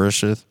 but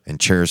nourisheth and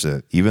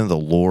cherisheth, even the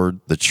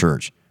Lord the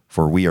church.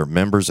 For we are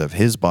members of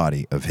his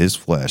body, of his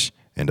flesh,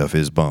 and of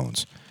his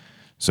bones.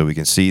 So we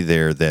can see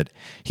there that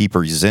he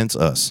presents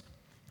us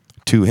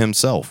to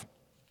himself.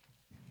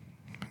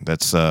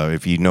 That's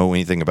if you know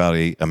anything about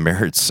a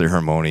marriage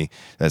ceremony,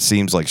 that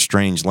seems like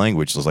strange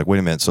language. It's like, wait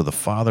a minute, so the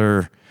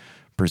Father,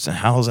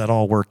 how does that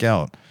all work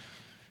out?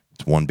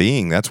 It's one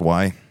being, that's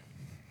why.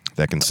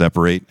 That can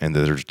separate, and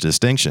there's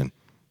distinction.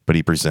 But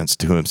he presents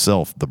to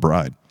himself the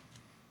bride.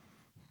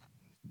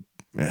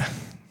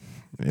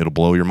 It'll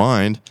blow your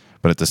mind,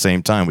 but at the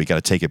same time, we got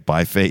to take it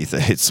by faith.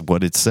 It's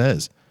what it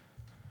says.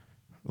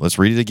 Let's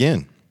read it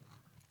again.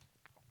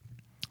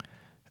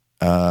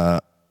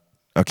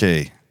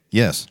 Okay,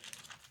 yes.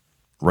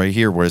 Right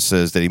here where it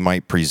says that he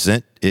might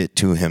present it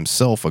to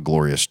himself a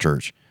glorious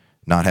church,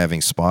 not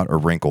having spot or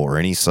wrinkle or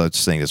any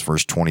such thing, as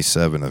verse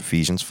 27 of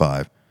Ephesians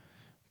 5,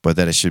 but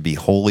that it should be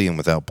holy and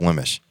without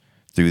blemish.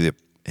 Through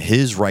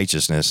his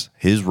righteousness,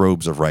 his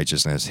robes of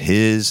righteousness,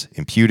 his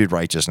imputed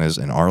righteousness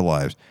in our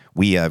lives,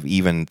 we have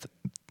even,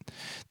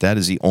 that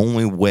is the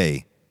only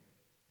way,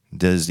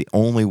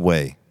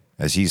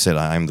 as he said,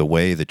 I am the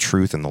way, the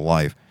truth, and the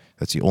life.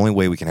 That's the only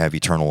way we can have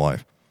eternal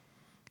life,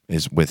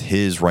 is with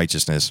his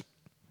righteousness,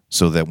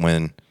 so that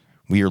when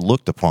we are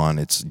looked upon,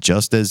 it's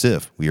just as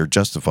if we are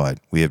justified.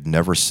 We have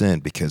never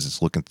sinned because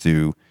it's looking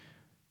through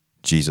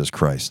Jesus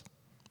Christ,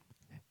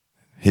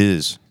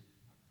 his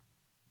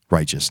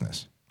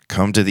righteousness.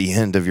 Come to the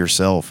end of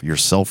yourself, your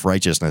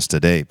self-righteousness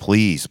today.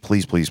 Please,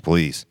 please, please,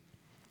 please.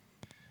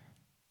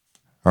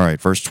 All right,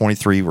 verse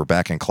 23, we're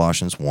back in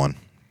Colossians 1.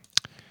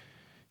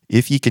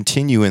 If ye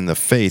continue in the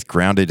faith,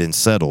 grounded and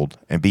settled,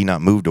 and be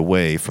not moved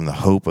away from the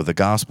hope of the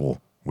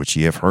gospel, which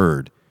ye have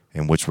heard,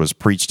 and which was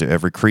preached to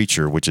every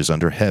creature which is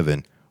under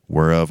heaven,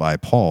 whereof I,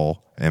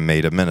 Paul, am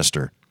made a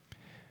minister,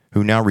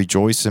 who now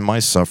rejoice in my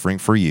suffering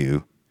for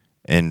you,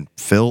 and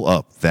fill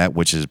up that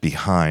which is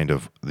behind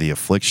of the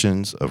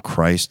afflictions of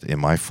Christ in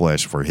my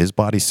flesh for his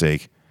body's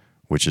sake,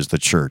 which is the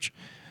church.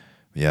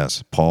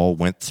 Yes, Paul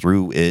went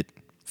through it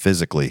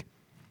physically.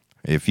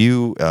 If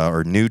you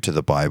are new to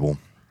the Bible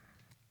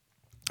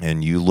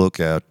and you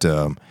look at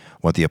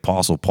what the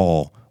Apostle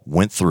Paul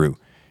went through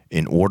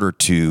in order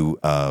to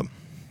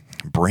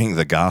bring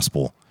the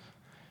gospel,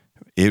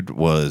 he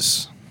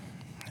was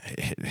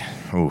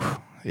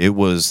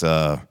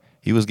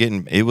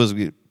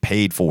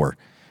paid for.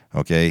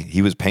 Okay,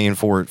 he was paying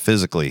for it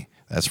physically.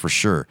 That's for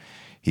sure.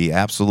 He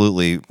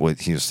absolutely,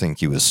 he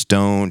was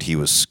stoned, he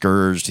was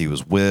scourged, he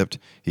was whipped,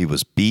 he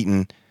was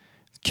beaten,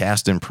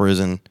 cast in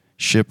prison,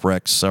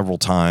 shipwrecked several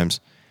times.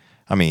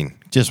 I mean,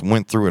 just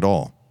went through it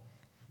all.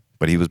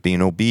 But he was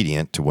being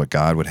obedient to what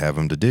God would have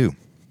him to do,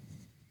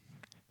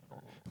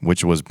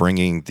 which was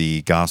bringing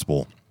the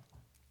gospel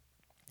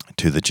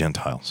to the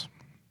Gentiles.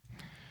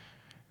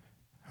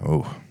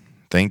 Oh,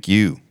 thank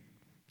you.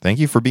 Thank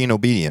you for being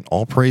obedient.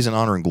 All praise and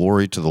honor and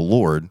glory to the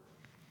Lord.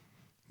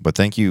 But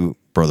thank you,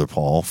 Brother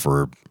Paul,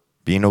 for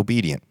being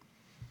obedient.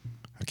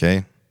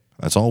 Okay?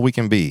 That's all we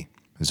can be,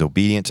 is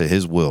obedient to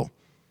his will.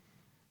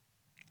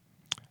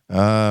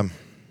 All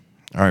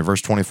right,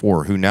 verse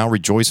 24. Who now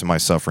rejoice in my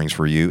sufferings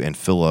for you, and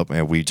fill up,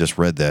 and we just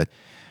read that,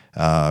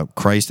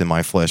 Christ in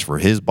my flesh for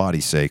his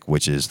body's sake,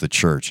 which is the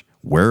church,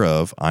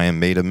 whereof I am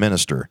made a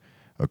minister,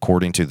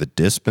 according to the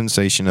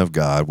dispensation of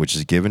God, which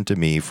is given to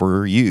me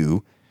for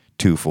you,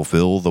 to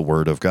fulfill the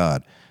word of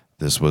God.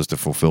 This was to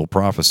fulfill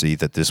prophecy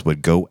that this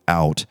would go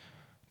out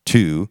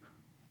to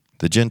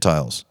the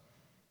Gentiles.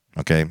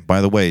 Okay. By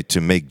the way, to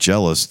make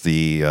jealous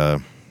the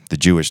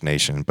Jewish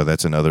nation, but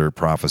that's in other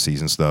prophecies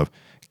and stuff.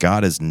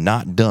 God is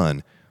not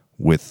done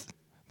with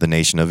the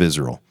nation of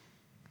Israel.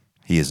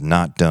 He is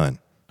not done.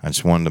 I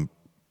just wanted to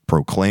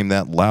proclaim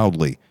that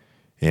loudly.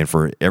 And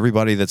for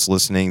everybody that's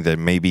listening that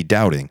may be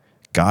doubting,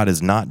 God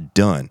is not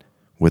done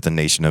with the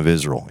nation of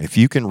Israel. If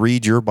you can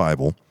read your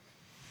Bible,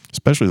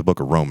 especially the book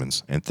of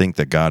Romans, and think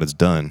that God is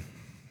done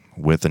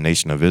with the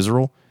nation of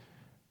Israel,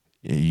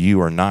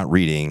 you are not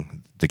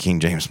reading the King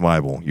James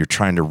Bible. You're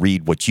trying to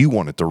read what you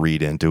want it to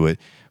read into it,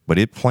 but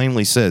it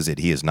plainly says that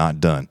he is not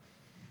done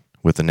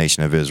with the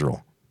nation of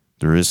Israel.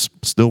 There is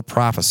still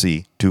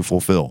prophecy to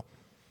fulfill.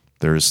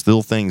 There is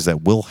still things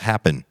that will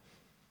happen.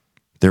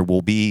 There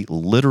will be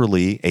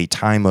literally a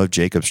time of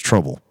Jacob's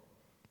trouble.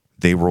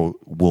 They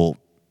will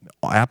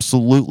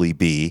absolutely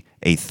be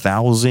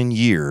 1,000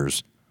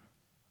 years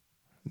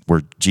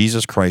where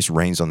Jesus Christ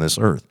reigns on this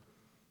earth.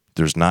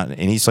 There's not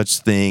any such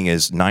thing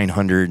as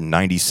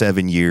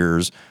 997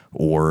 years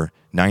or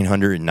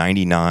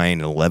 999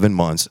 and 11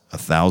 months,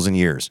 1,000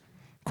 years.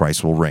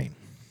 Christ will reign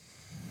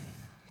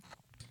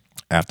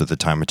after the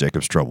time of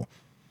Jacob's trouble.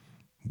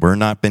 We're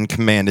not been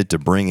commanded to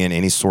bring in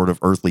any sort of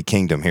earthly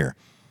kingdom here.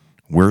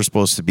 We're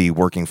supposed to be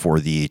working for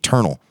the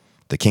eternal,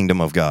 the kingdom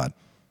of God.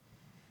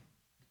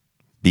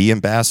 Be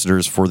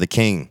ambassadors for the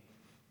King.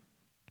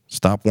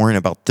 Stop worrying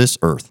about this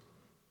earth.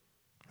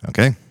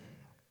 Okay?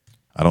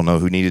 I don't know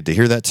who needed to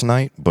hear that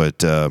tonight, but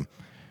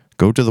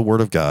go to the Word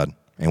of God,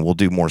 and we'll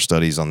do more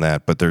studies on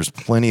that. But there's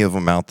plenty of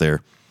them out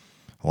there.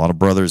 A lot of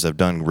brothers have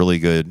done really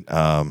good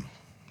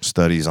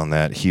studies on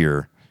that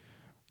here,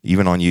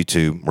 even on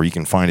YouTube, where you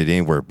can find it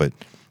anywhere. But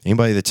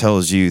anybody that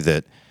tells you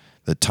that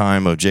the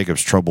time of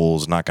Jacob's trouble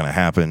is not going to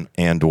happen,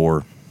 and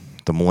or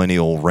the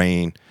millennial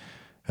reign,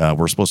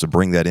 we're supposed to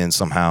bring that in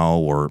somehow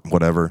or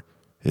whatever,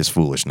 is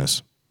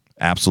foolishness.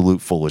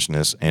 Absolute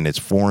foolishness, and it's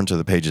foreign to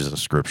the pages of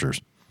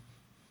Scriptures.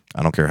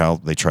 I don't care how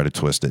they try to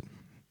twist it.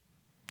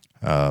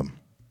 All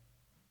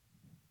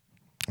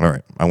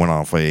right, I went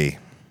off a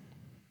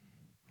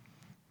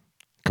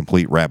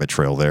complete rabbit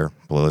trail there.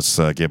 But let's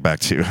get back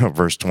to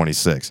verse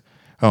 26.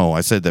 Oh,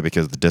 I said that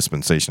because of the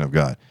dispensation of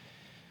God.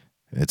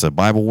 It's a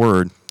Bible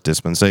word,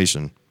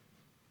 dispensation.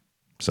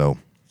 So,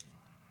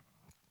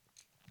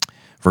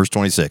 verse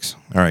 26.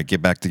 All right,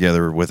 get back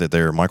together with it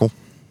there, Michael.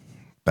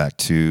 Back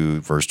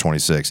to verse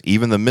 26.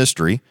 Even the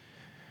mystery,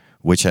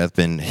 which hath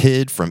been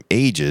hid from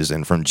ages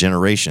and from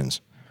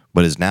generations,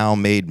 but is now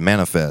made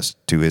manifest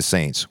to his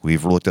saints.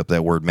 We've looked up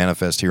that word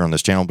manifest here on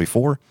this channel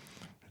before.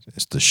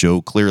 It's to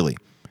show clearly.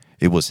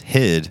 It was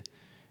hid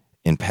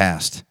in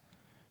past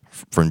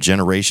from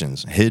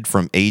generations, hid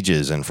from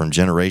ages and from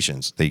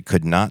generations. They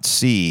could not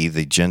see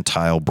the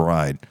Gentile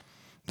bride.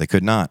 They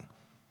could not.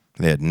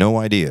 They had no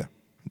idea.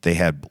 They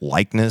had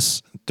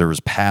likeness. There was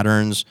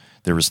patterns.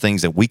 There was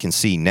things that we can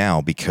see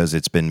now because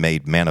it's been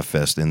made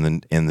manifest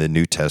in the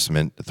New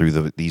Testament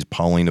through these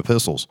Pauline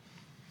epistles,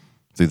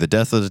 through the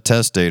death of the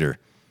testator.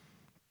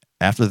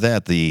 After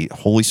that, the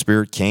Holy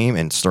Spirit came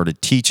and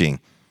started teaching.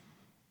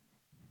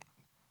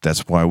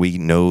 That's why we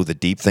know the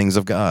deep things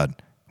of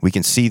God. We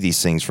can see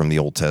these things from the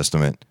Old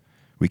Testament.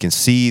 We can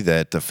see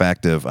that the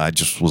fact of, I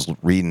just was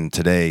reading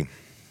today,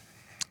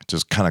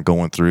 just kind of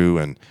going through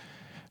and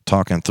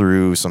talking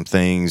through some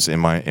things in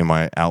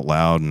my out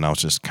loud, and I was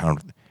just kind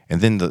of,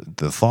 and then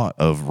the thought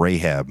of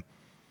Rahab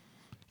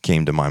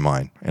came to my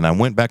mind. And I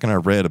went back and I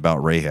read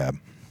about Rahab.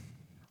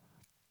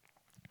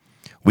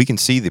 We can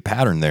see the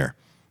pattern there.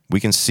 We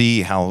can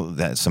see how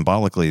that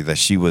symbolically that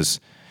she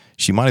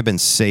might have been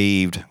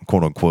saved,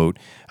 quote unquote,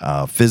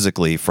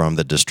 physically from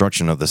the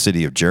destruction of the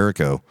city of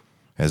Jericho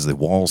as the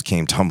walls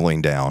came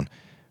tumbling down.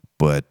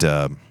 But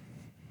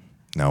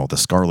no, the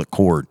scarlet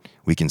cord,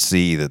 we can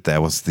see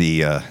that was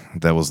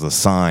the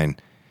sign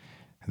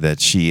that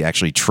she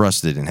actually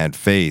trusted and had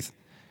faith,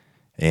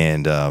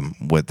 and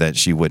that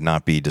she would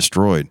not be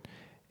destroyed.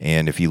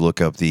 And if you look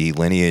up the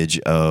lineage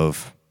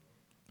of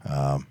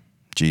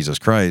Jesus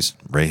Christ,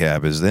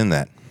 Rahab is in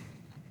that.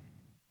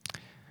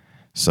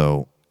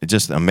 So it's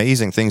just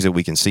amazing things that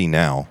we can see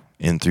now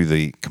through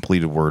the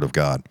completed Word of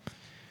God.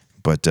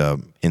 But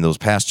in those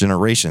past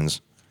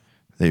generations,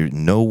 there's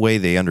no way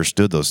they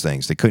understood those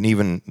things. They couldn't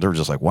even, they were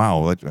just like,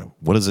 wow,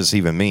 what does this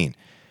even mean?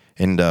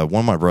 And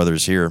one of my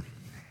brothers here,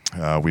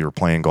 we were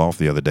playing golf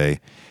the other day,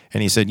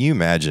 and he said, you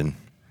imagine,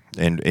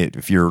 and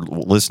if you're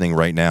listening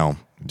right now,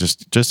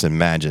 just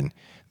imagine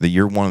that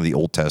you're one of the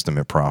Old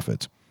Testament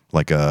prophets,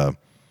 like an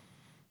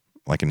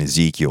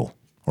Ezekiel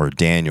or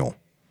Daniel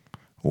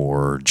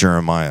or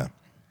Jeremiah,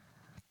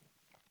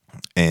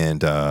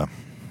 and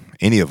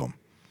any of them,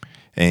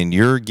 and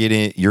you're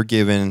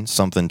given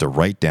something to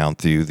write down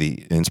through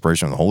the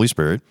inspiration of the Holy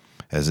Spirit,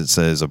 as it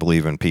says, I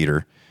believe in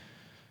Peter,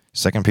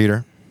 2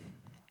 Peter,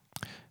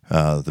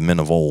 the men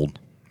of old.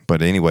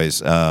 But anyways,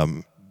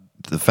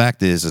 the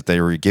fact is that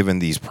they were given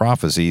these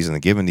prophecies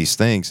and given these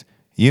things.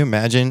 You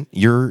imagine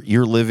you're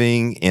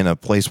living in a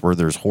place where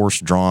there's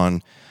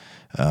horse-drawn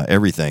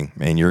everything,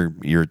 and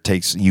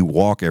you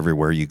walk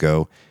everywhere you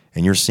go,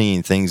 and you're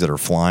seeing things that are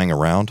flying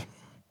around.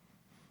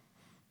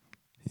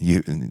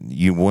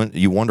 You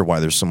wonder why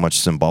there's so much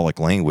symbolic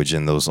language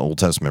in those Old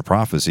Testament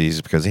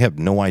prophecies, because they have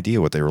no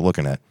idea what they were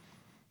looking at.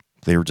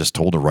 They were just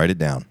told to write it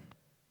down.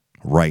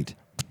 Right.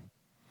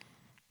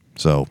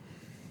 So,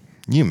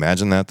 you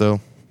imagine that, though?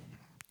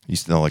 You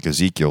still, like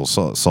Ezekiel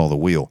saw the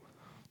wheel.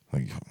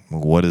 Like,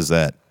 what is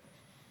that?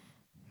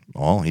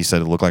 Well, he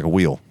said it looked like a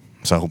wheel.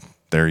 So,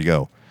 there you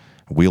go.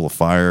 A wheel of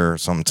fire,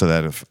 something to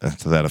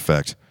that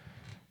effect.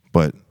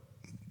 But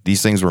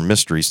these things were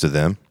mysteries to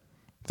them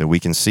that we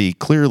can see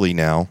clearly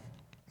now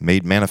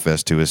made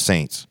manifest to his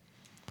saints.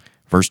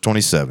 Verse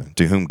 27,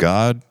 to whom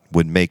God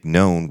would make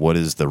known what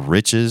is the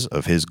riches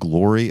of his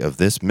glory of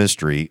this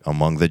mystery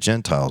among the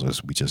Gentiles,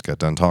 as we just got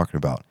done talking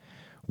about,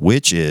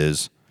 which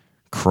is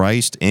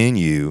Christ in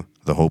you,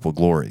 the hope of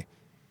glory.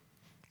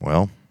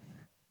 Well,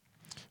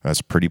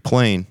 that's pretty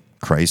plain.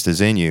 Christ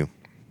is in you.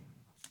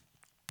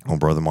 Oh,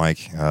 Brother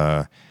Mike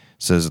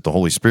says that the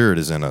Holy Spirit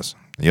is in us.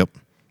 Yep,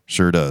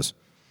 sure does.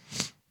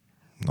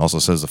 Also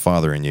says the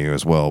Father in you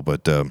as well,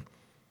 but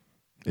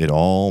it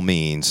all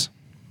means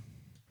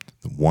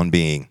one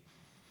being,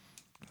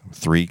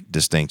 three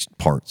distinct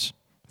parts,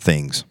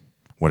 things,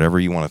 whatever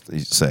you want to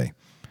say.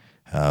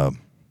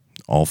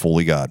 All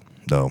fully God,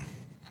 though.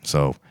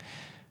 So,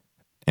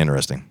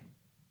 interesting.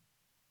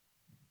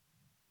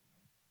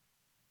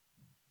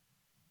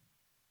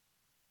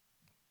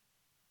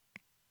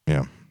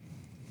 Yeah.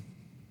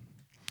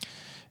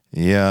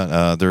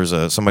 Yeah, there's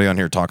somebody on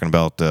here talking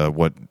about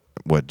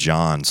what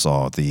John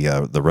saw,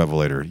 the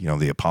Revelator,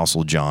 the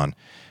Apostle John,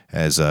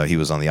 as he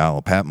was on the Isle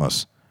of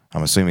Patmos.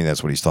 I'm assuming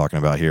that's what he's talking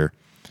about here,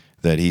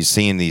 that he's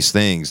seeing these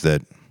things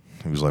that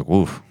he was like,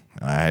 whoa,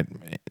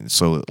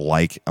 so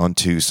like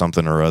unto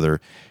something or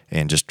other,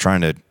 and just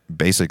trying to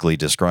basically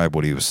describe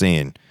what he was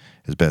seeing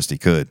as best he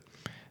could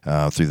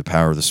through the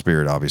power of the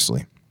Spirit,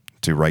 obviously,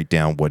 to write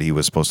down what he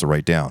was supposed to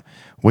write down,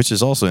 which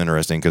is also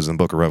interesting because in the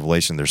book of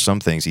Revelation, there's some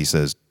things he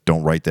says,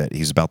 don't write that.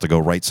 He's about to go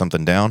write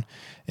something down,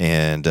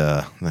 and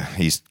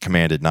he's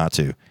commanded not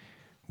to,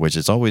 which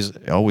it's always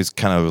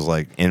kind of was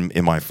like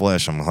in my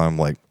flesh. I'm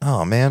like,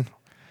 oh man,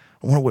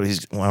 I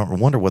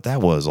wonder what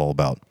that was all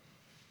about.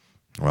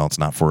 Well, it's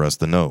not for us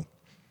to know.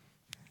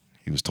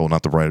 He was told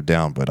not to write it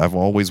down, but I've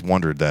always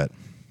wondered that,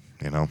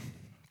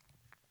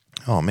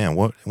 oh man,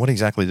 what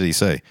exactly did he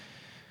say?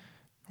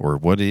 Or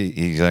what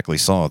he exactly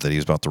saw that he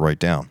was about to write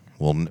down.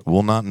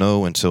 We'll not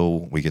know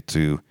until we get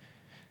to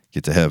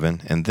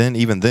heaven, and then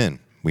even then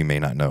we may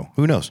not know.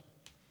 Who knows?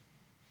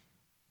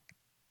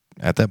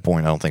 At that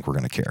point, I don't think we're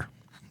going to care.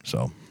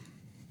 So,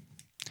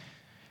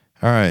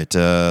 All right,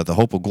 the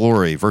hope of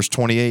glory, verse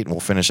 28, and we'll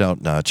finish out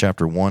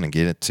chapter 1 and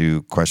get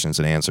into questions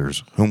and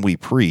answers. Whom we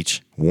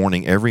preach,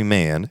 warning every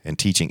man and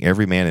teaching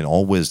every man in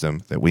all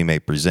wisdom, that we may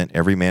present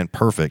every man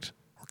perfect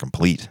or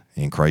complete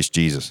in Christ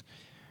Jesus.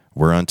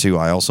 Whereunto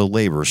I also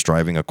labor,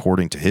 striving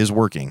according to his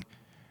working,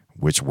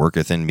 which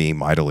worketh in me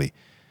mightily.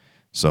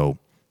 So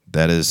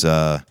that is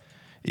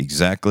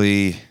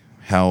exactly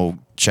how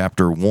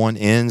chapter 1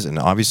 ends, and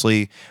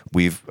obviously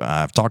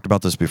I've talked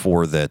about this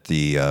before, that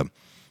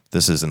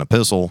this is an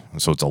epistle,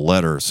 so it's a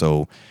letter.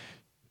 So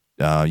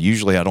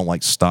usually I don't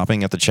like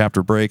stopping at the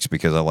chapter breaks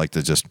because I like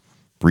to just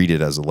read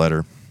it as a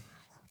letter.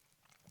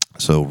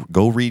 So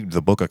go read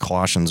the book of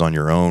Colossians on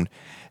your own,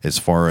 as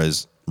far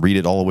as read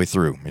it all the way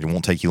through. It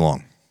won't take you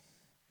long.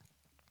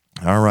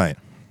 All right.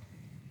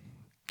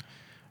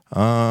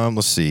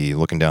 Let's see.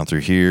 Looking down through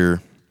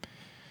here.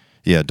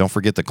 Yeah, don't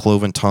forget the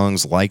cloven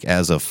tongues like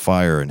as of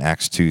fire in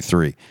Acts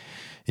 2:3.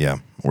 Yeah,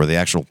 where the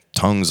actual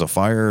tongues of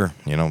fire,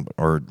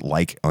 or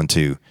like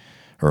unto,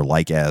 or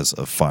like as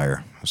of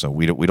fire. So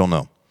we don't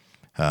know.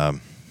 A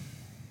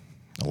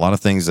lot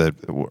of things that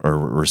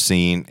are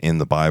seen in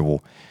the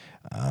Bible,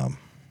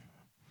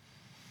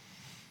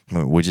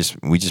 we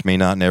just may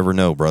not never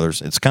know, brothers.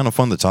 It's kind of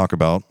fun to talk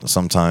about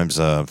sometimes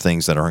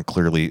things that aren't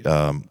clearly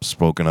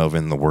spoken of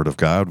in the Word of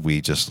God.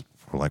 We're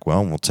like,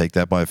 well, we'll take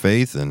that by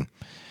faith and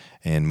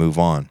move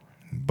on.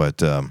 But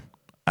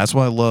that's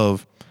why I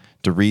love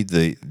to read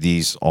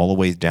these all the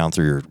way down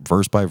through your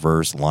verse by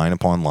verse, line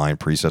upon line,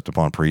 precept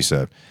upon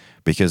precept,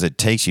 because it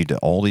takes you to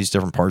all these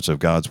different parts of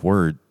God's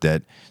Word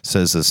that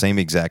says the same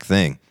exact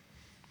thing,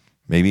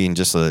 maybe in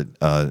just a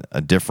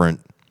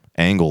different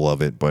angle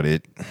of it,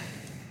 but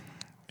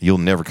you'll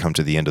never come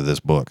to the end of this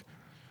book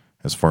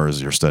as far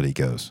as your study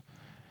goes.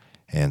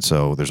 And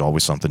so there's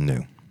always something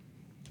new.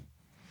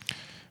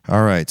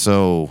 All right,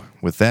 so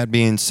with that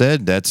being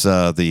said, that's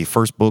the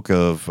first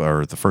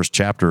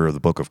chapter of the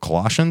book of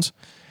Colossians.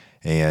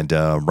 And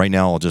right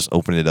now I'll just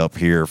open it up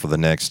here for the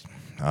next,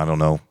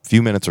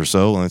 few minutes or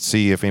so. Let's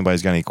see if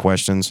anybody's got any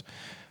questions.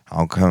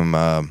 I'll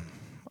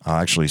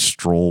actually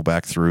scroll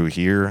up through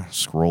here,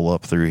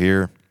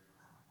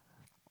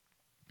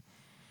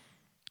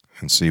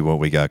 and see what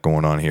we got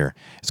going on here.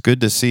 It's good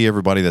to see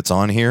everybody that's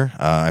on here.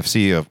 I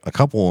see a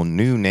couple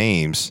new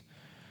names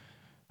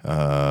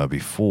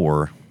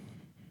before.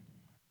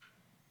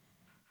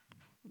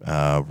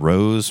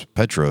 Rose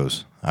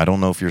Petros. I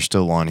don't know if you're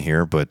still on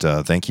here, but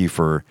thank you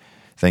for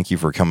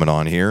coming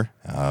on here.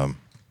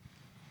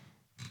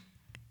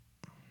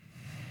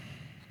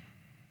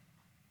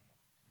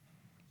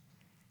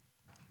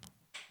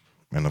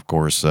 And of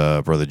course,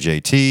 Brother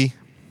JT.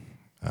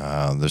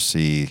 Let's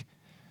see,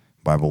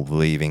 Bible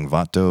believing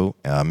Vato,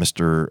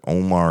 Mr.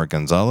 Omar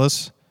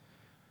Gonzalez,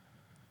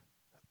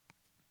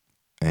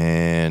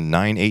 and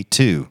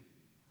 982.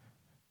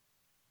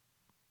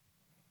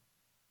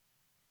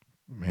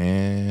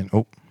 And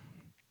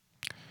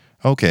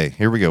okay,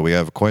 here we go. We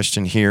have a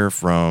question here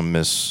from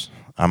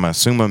I'm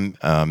assuming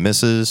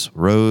Mrs.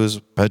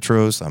 Rose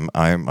Petros.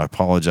 I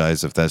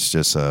apologize if that's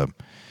just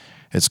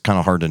it's kind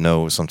of hard to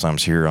know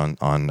sometimes here on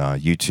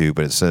YouTube,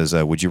 but it says,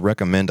 would you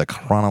recommend a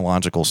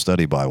chronological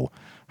study Bible?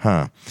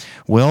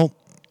 Well,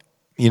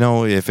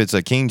 if it's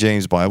a King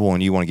James Bible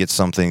and you want to get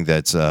something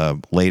that's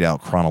laid out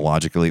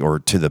chronologically, or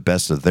to the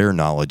best of their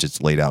knowledge, it's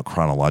laid out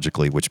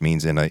chronologically, which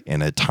means in a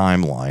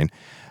timeline.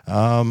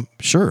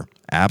 Sure,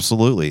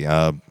 absolutely.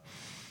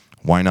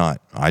 Why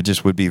not? I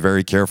just would be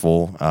very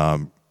careful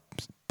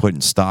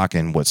putting stock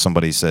in what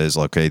somebody says.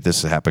 Okay,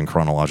 this happened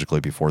chronologically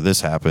before this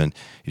happened.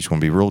 You just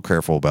want to be real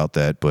careful about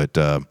that. But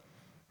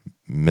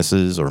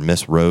Mrs. or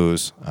Miss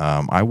Rose,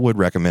 I would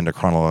recommend a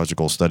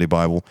chronological study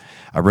Bible.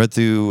 I read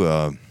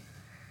through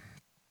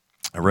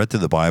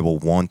the Bible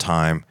one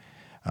time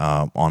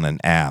on an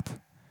app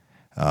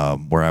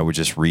where I would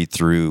just read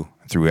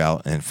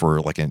throughout, and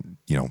for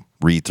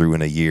read through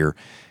in a year,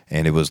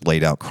 and it was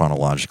laid out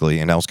chronologically,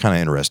 and that was kind of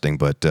interesting.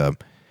 But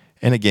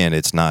and again,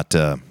 it's not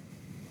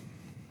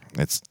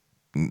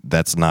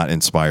that's not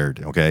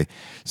inspired. Okay,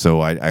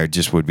 so I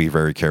just would be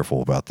very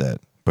careful about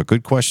that. But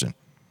good question.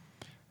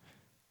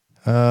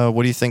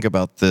 What do you think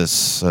about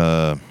this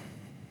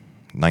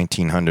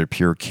 1900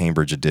 Pure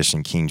Cambridge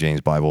Edition King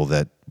James Bible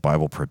that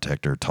Bible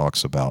Protector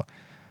talks about?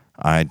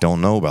 I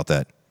don't know about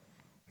that.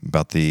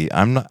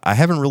 I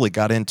haven't really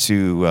got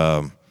into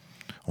a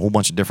whole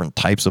bunch of different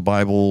types of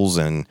Bibles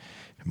and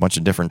a bunch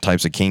of different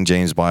types of King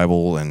James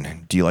Bible,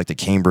 and do you like the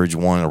Cambridge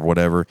one or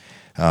whatever?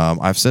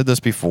 I've said this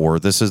before.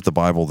 This is the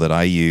Bible that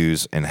I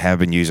use and have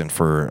been using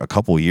for a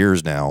couple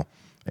years now,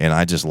 and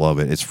I just love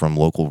it. It's from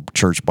local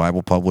church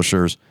Bible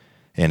publishers,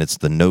 and it's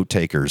the Note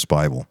Takers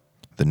Bible.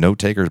 The Note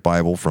Takers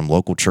Bible from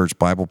local church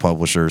Bible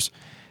publishers.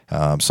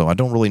 So I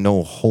don't really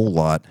know a whole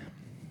lot.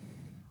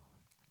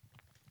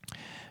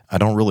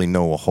 About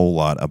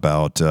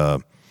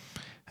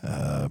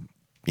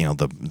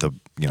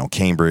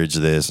Cambridge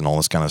this and all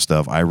this kind of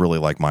stuff. I really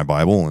like my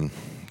Bible, and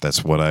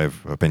that's what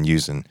I've been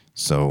using.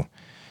 So,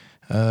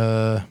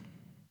 my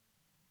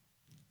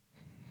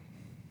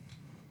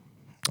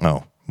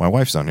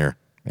wife's on here,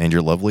 and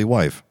your lovely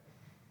wife.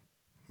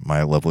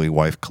 My lovely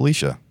wife,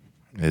 Kalisha,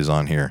 is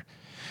on here.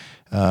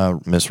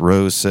 Miss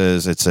Rose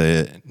says it's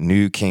a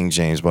New King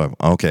James Bible.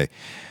 Okay.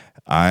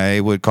 I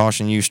would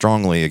caution you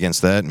strongly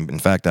against that. In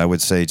fact, I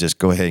would say just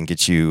go ahead and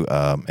get you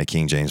a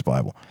King James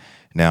Bible.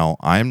 Now,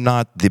 I'm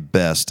not the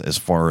best as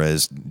far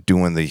as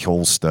doing the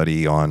whole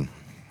study on,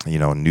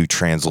 new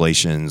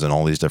translations and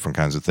all these different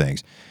kinds of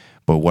things.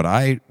 But what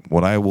I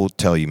will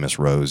tell you, Miss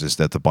Rose, is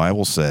that the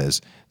Bible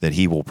says that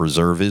He will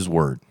preserve His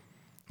word.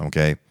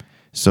 Okay,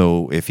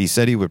 so if He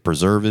said He would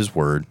preserve His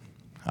word,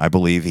 I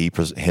believe He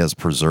has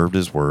preserved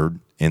His word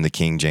in the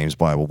King James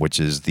Bible, which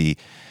is the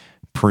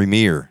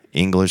premier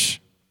English,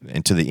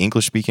 and to the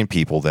English-speaking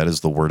people, that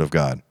is the Word of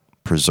God,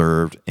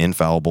 preserved,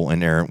 infallible,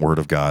 inerrant Word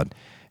of God.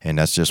 And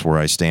that's just where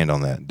I stand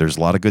on that. There's a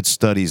lot of good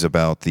studies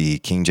about the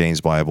King James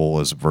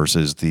Bible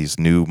versus these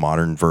new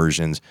modern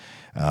versions.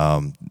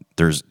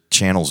 There's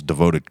channels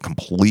devoted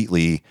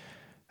completely,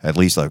 at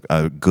least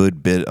a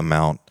good bit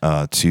amount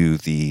to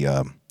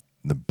the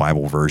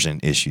Bible version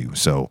issue.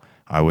 So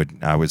I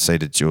would say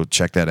that you'll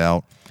check that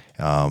out.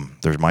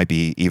 There might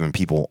be even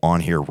people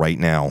on here right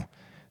now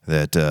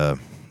that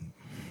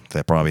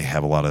probably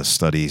have a lot of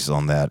studies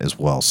on that as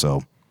well.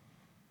 So.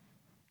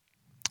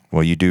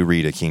 Well, you do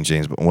read a King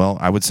James, but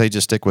I would say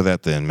just stick with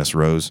that then, Miss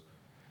Rose.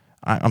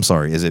 I'm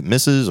sorry, is it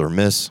Mrs. or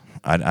Miss?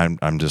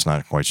 I'm just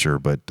not quite sure,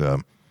 but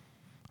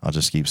I'll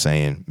just keep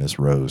saying Miss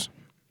Rose.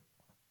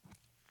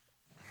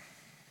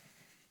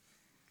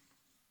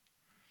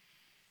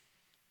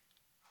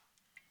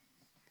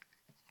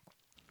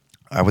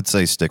 I would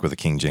say stick with the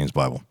King James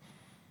Bible.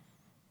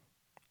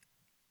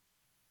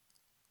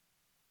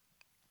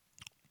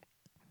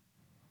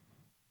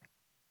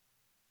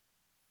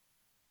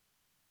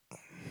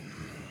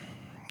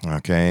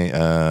 Okay.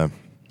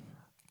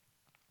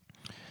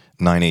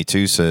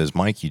 982 says,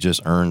 Mike, you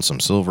just earned some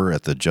silver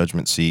at the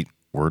judgment seat,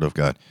 Word of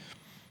God.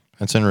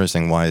 That's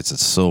interesting why it's a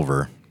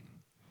silver.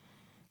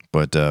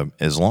 But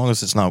as long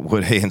as it's not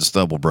wood, hay, and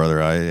stubble,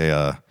 brother,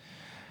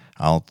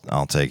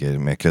 I'll take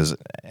it. Because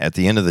at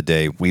the end of the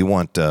day, we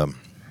want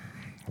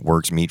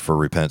works meet for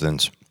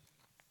repentance.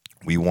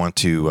 We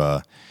want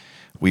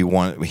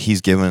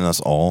He's given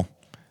us all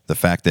the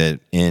fact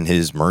that in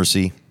His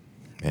mercy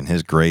and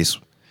His grace,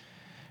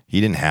 He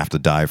didn't have to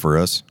die for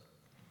us,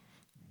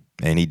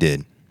 and He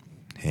did.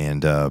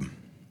 And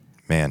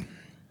man,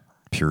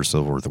 pure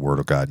silver with the Word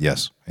of God.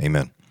 Yes,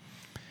 amen.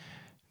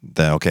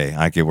 Okay,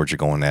 I get what you're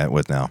going at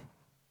with now.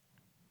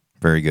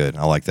 Very good.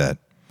 I like that.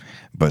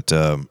 But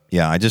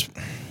yeah, there's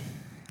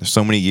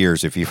so many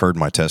years, if you've heard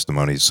my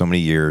testimony, so many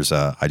years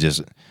I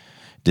just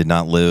did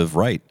not live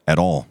right at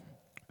all.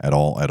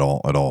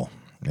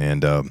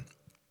 And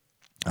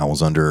I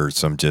was under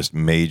some just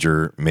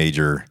major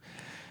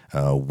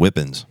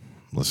whippings.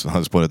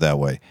 Let's put it that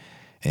way.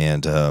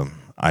 And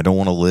I don't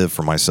want to live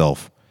for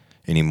myself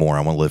anymore.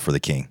 I want to live for the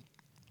King.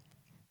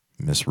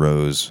 Miss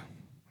Rose.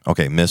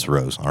 Okay, Miss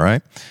Rose, all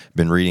right?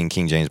 Been reading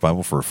King James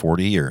Bible for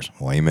 40 years.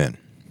 Well, amen.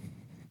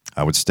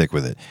 I would stick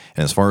with it.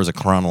 And as far as a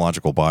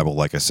chronological Bible,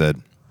 like I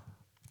said,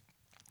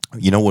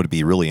 what would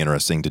be really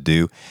interesting to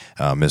do,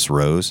 Miss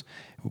Rose,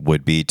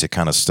 would be to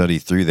kind of study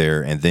through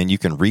there, and then you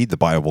can read the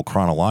Bible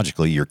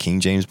chronologically, your King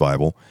James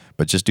Bible,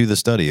 but just do the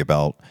study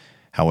about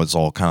how it's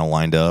all kind of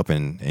lined up,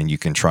 and you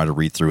can try to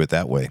read through it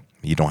that way.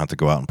 You don't have to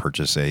go out and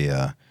purchase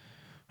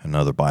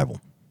another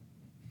Bible.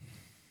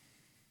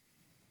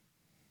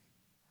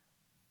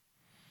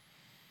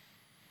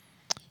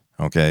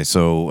 Okay,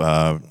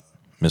 so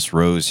Miss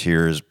Rose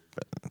here is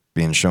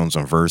being shown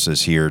some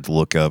verses here to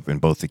look up in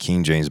both the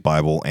King James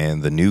Bible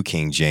and the New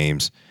King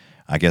James.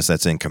 I guess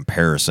that's in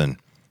comparison.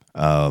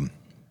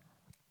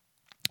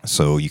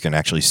 So you can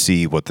actually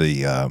see what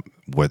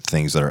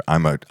things that are.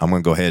 I'm going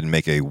to go ahead and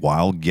make a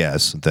wild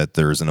guess that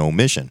there's an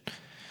omission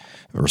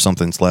or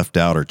something's left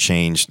out or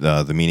changed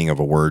the meaning of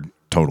a word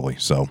totally.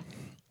 So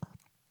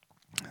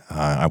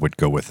I would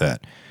go with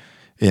that.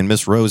 And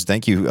Miss Rose,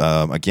 thank you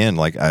again.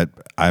 Like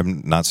I've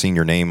not seen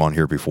your name on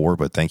here before,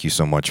 but thank you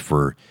so much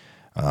for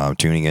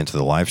tuning into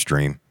the live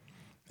stream.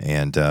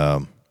 And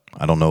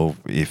I don't know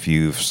if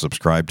you've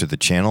subscribed to the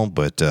channel,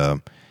 but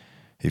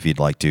if you'd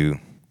like to,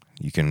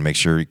 you can make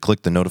sure you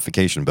click the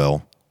notification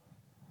bell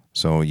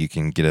so you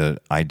can get an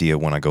idea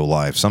when I go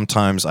live.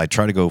 Sometimes I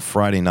try to go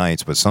Friday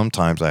nights, but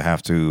sometimes I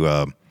have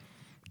to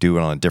do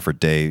it on a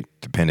different day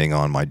depending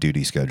on my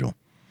duty schedule.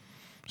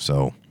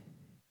 So,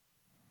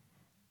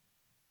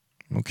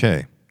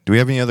 okay. Do we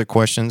have any other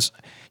questions?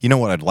 You know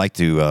what I'd like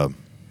to,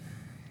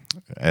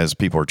 as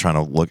people are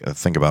trying to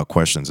think about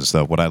questions and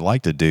stuff, what I'd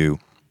like to do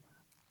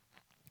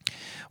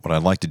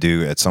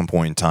at some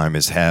point in time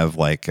is have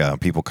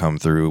people come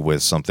through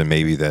with something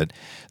maybe that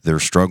they're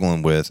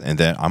struggling with, and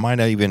that I might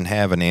not even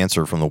have an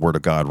answer from the Word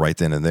of God right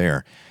then and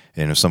there.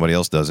 And if somebody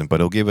else doesn't, but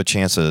it'll give a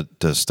chance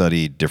to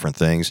study different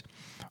things.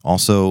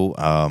 Also,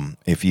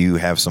 if you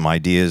have some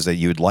ideas that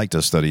you would like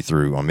to study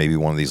through on maybe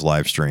one of these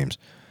live streams,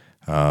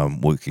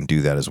 we can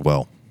do that as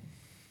well.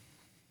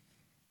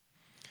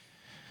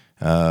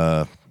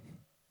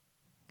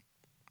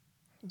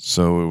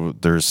 So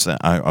there's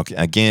okay,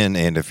 again,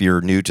 and if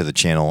you're new to the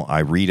channel, I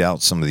read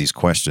out some of these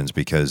questions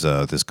because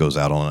this goes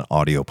out on an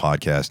audio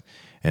podcast,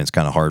 and it's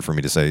kind of hard for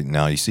me to say.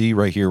 Now you see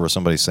right here where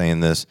somebody's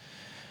saying this,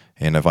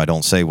 and if I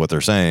don't say what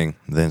they're saying,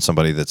 then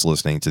somebody that's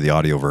listening to the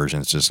audio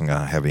version is just not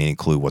gonna have any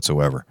clue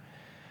whatsoever.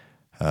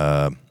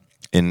 And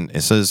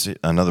it says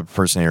another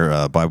person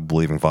here, Bible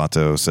believing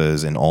Vato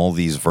says in all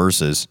these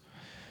verses,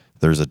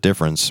 there's a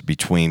difference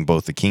between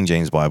both the King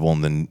James Bible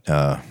and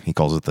then he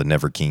calls it the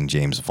Never King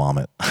James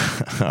Vomit.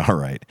 All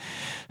right.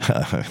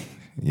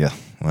 Yeah,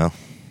 well,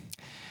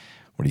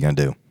 what are you going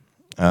to do?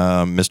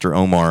 Mr.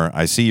 Omar,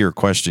 I see your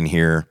question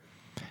here.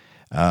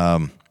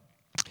 I'm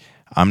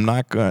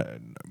not going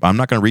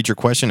to read your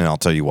question, and I'll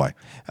tell you why.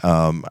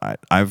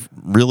 I've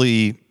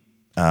really,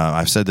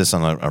 I've said this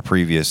on a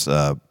previous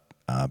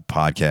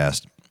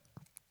podcast,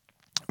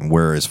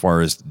 where as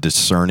far as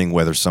discerning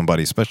whether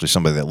somebody, especially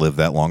somebody that lived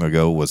that long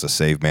ago, was a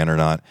saved man or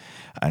not,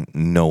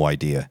 no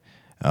idea.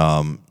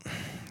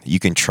 You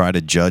can try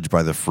to judge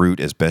by the fruit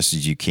as best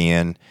as you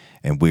can,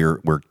 and we're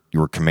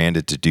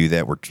commanded to do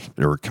that.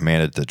 We're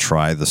commanded to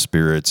try the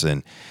spirits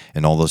and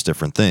all those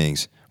different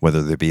things,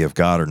 whether they be of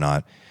God or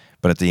not.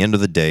 But at the end of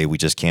the day, we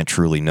just can't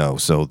truly know.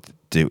 So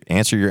to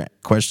answer your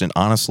question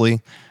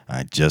honestly,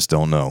 I just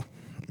don't know.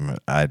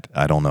 I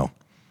don't know.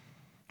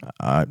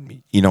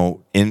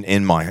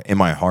 In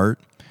my heart,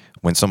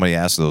 when somebody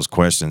asks those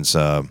questions,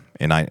 okay,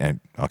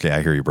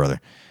 I hear you, brother.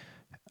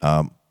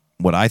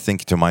 What I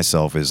think to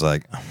myself is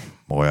like,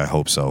 boy, I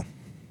hope so.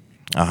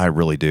 I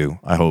really do.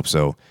 I hope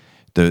so.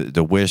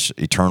 The wish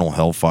eternal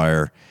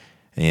hellfire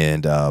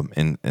and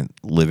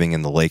living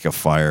in the lake of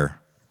fire,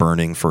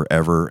 burning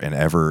forever and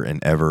ever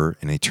and ever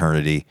in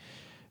eternity.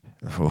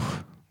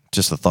 Oh,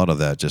 just the thought of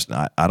that,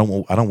 I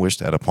don't wish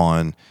that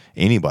upon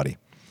anybody.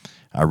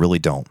 I really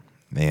don't.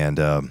 And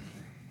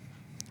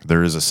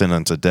there is a sin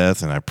unto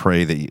death, and I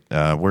pray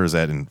that where is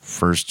that in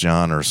 1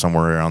 John or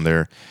somewhere around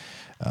there?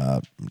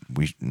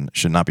 We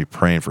should not be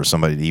praying for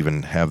somebody to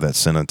even have that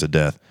sin unto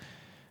death.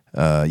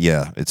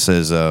 It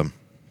says 1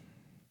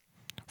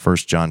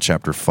 John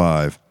chapter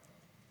 5,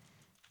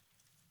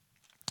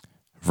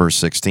 verse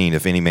 16,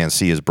 if any man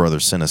see his brother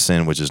sin a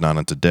sin which is not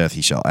unto death,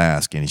 he shall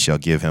ask, and he shall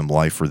give him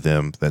life for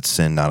them that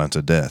sin not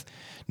unto death.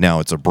 Now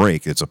it's a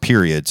break, it's a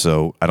period,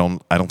 so I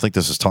don't think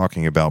this is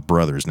talking about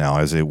brothers now,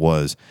 as it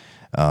was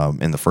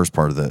in the first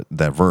part of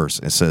that verse.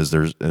 It says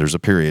there's a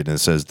period, and it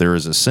says there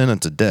is a sin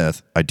unto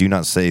death. I do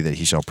not say that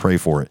he shall pray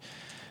for it.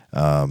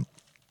 I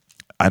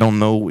don't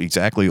know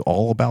exactly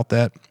all about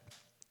that,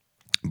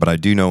 but I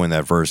do know in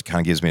that verse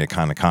kind of gives me a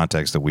kind of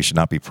context that we should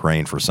not be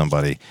praying for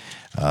somebody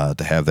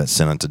to have that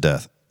sin unto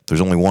death.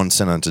 There's only one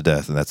sin unto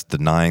death, and that's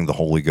denying the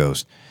Holy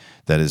Ghost.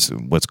 That is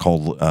what's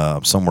called,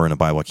 somewhere in the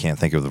Bible, I can't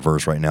think of the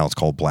verse right now, it's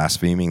called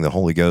blaspheming the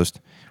Holy Ghost,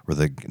 where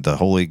the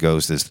Holy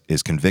Ghost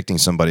is convicting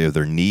somebody of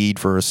their need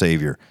for a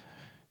Savior,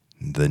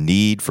 the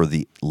need for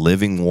the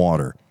living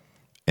water,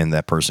 and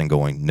that person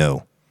going,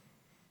 no,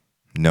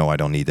 I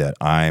don't need that.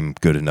 I'm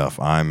good enough.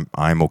 I'm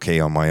okay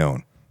on my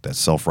own. That's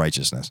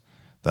self-righteousness.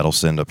 That'll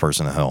send a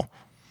person to hell.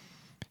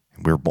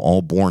 We're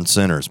all born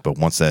sinners, but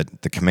once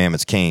the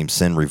commandments came,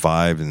 sin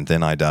revived, and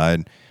then I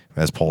died,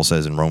 as Paul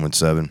says in Romans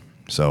 7.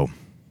 So,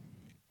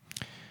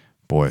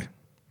 boy,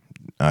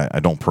 I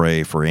don't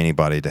pray for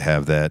anybody to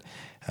have that.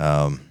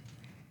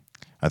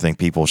 I think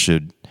people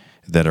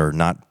that are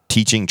not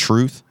teaching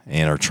truth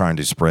and are trying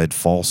to spread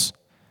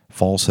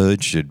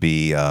falsehood should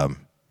be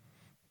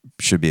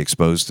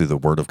exposed through the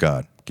Word of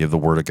God. Give the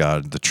Word of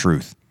God the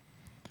truth.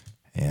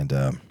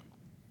 And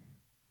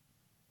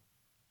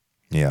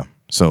yeah,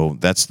 so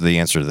that's the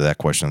answer to that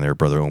question there,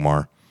 Brother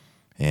Omar.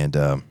 And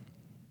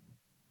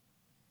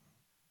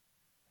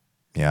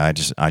I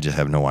just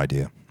have no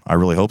idea. I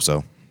really hope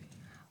so.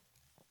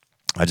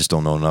 I just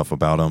don't know enough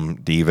about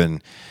them to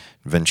even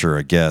venture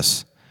a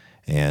guess.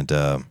 And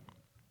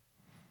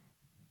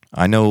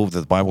I know that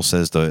the Bible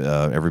says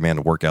every man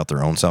to work out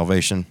their own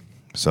salvation.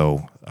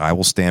 So I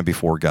will stand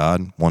before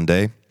God one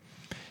day.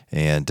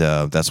 And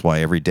that's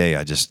why every day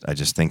I just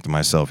think to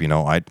myself,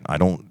 I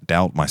don't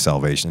doubt my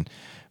salvation,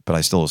 but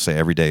I still say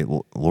every day,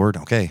 Lord,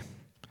 okay,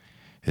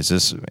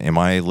 am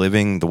I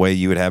living the way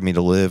you would have me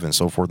to live, and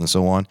so forth and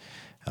so on?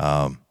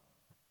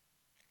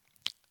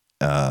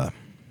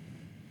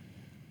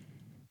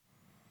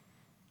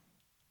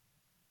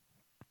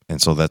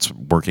 And so that's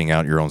working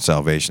out your own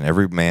salvation.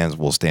 Every man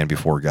will stand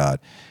before God.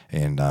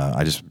 And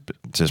I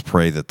just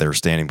pray that they're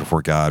standing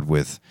before God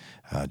with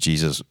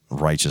Jesus'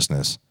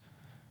 righteousness,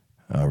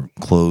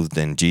 clothed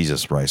in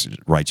Jesus'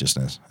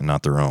 righteousness, and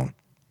not their own.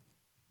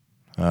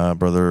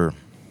 Brother,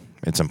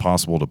 it's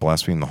impossible to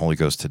blaspheme the Holy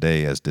Ghost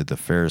today, as did the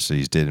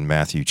Pharisees did in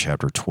Matthew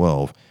chapter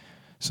 12,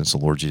 since the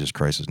Lord Jesus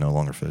Christ is no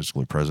longer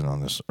physically present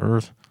on this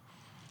earth.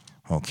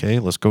 Okay,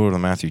 let's go to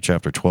Matthew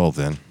chapter 12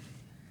 then.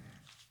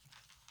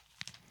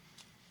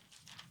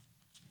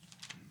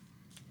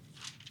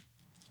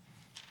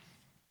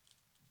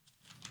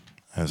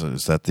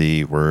 Is that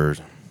the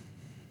word?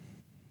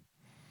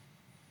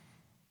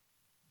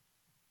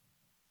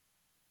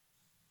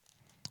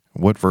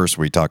 What verse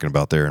are we talking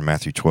about there in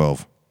Matthew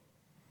 12?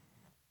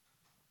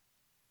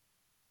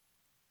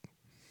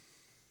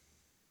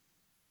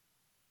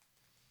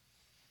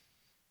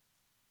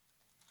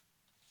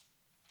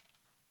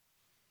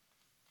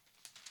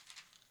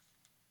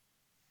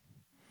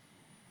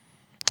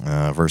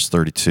 Verse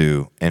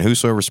 32, and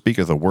whosoever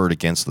speaketh a word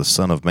against the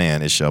Son of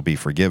Man, it shall be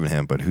forgiven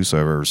him. But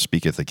whosoever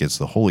speaketh against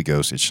the Holy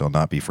Ghost, it shall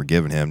not be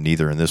forgiven him,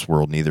 neither in this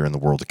world, neither in the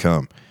world to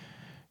come.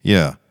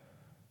 Yeah.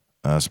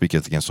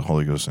 Speaketh against the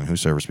Holy Ghost, and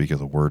whosoever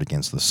speaketh a word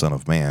against the Son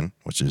of Man,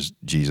 which is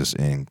Jesus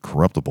in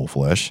corruptible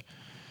flesh,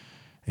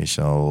 it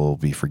shall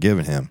be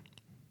forgiven him.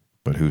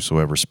 But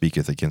whosoever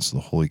speaketh against the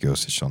Holy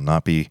Ghost, it shall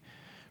not be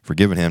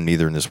forgiven him,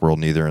 neither in this world,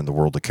 neither in the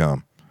world to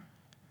come.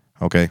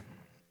 Okay.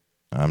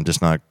 I'm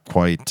just not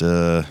quite...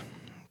 well,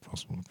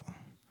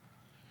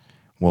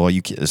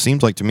 it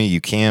seems like to me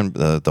you can...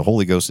 the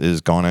Holy Ghost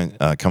is gone,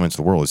 come into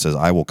the world. It says,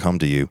 I will come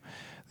to you.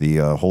 The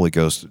Holy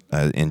Ghost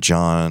in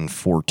John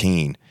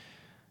 14...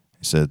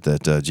 He said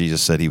that Jesus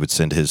said he would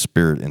send his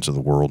Spirit into the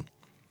world.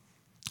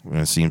 And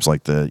it seems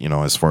like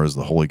as far as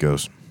the Holy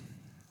Ghost.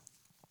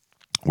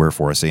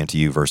 Wherefore I say unto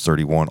you, verse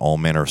 31, all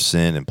manner of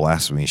sin and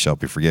blasphemy shall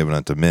be forgiven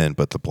unto men,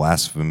 but the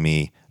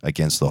blasphemy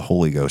against the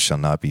Holy Ghost shall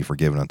not be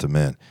forgiven unto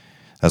men.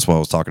 That's what I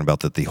was talking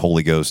about, that the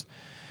Holy Ghost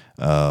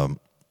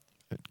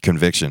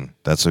conviction,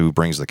 that's who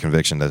brings the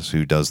conviction, that's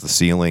who does the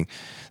sealing,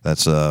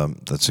 that's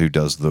who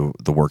does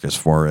the work as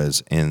far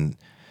as in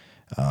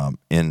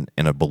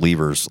a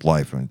believer's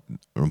life.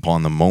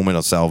 Upon the moment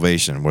of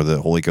salvation, where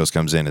the Holy Ghost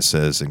comes in, it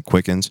says, and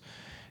quickens.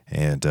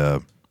 And I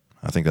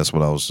think that's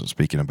what I was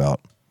speaking about.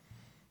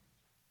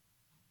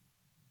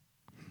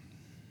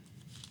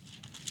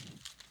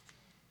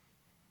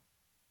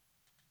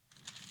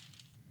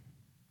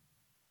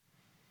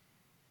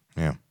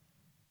 Yeah.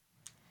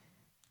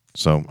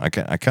 So I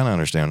kind of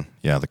understand.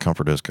 Yeah, the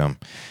Comfort does come.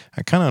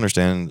 I kind of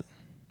understand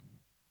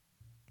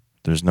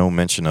there's no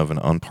mention of an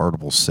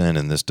unpardonable sin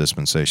in this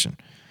dispensation.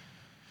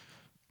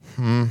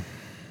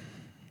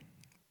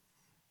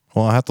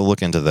 Well, I'll have to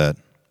look into that.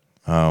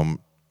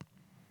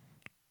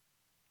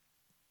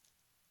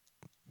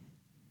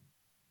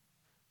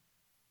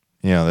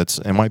 Yeah,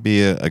 it might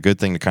be a good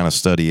thing to kind of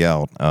study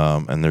out.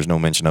 And there's no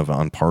mention of an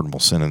unpardonable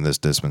sin in this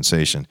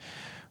dispensation.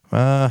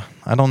 I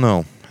don't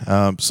know.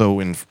 So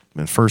in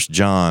 1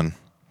 John,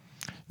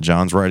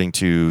 John's writing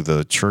to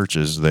the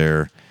churches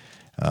there.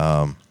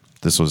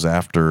 This was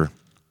after...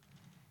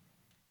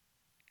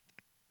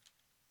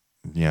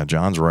 Yeah,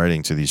 John's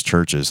writing to these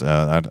churches.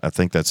 I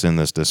think that's in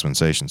this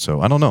dispensation.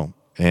 So I don't know.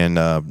 And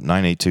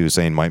 982 is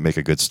saying might make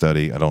a good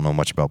study. I don't know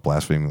much about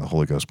blaspheming the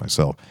Holy Ghost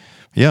myself.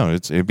 Yeah,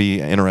 it'd be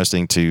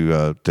interesting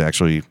to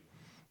actually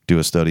do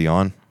a study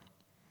on.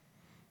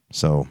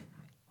 So,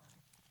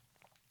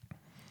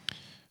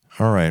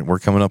 all right, we're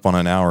coming up on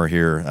an hour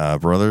here,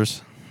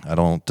 brothers. I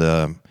don't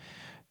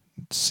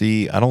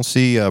see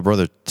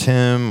Brother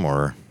Tim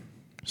or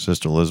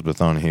Sister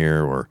Elizabeth on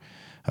here, or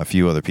a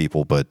few other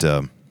people, but.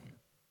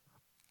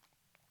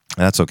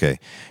 That's okay.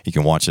 You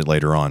can watch it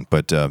later on.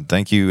 But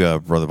thank you,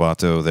 Brother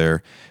Bato,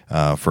 there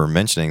for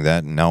mentioning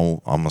that. And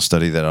now I'm going to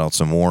study that out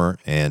some more.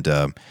 And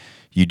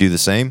you do the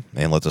same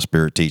and let the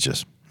Spirit teach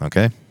us.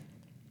 Okay?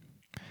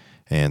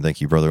 And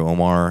thank you, Brother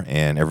Omar,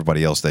 and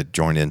everybody else that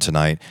joined in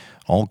tonight.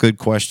 All good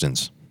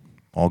questions.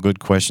 All good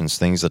questions,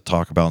 things to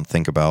talk about and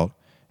think about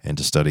and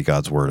to study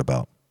God's Word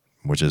about,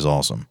 which is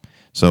awesome.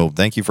 So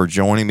thank you for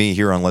joining me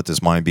here on Let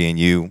This Mind Be in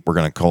You. We're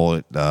going to call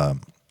it...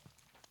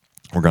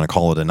 We're going to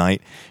call it a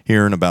night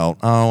here in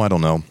about,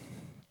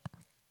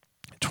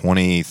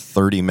 20,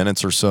 30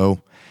 minutes or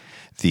so.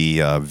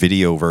 The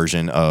video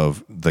version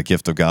of The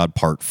Gift of God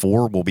Part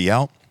 4 will be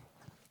out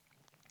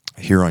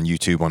here on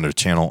YouTube under the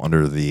channel,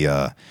 under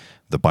the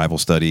Bible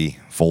study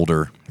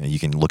folder. And you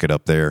can look it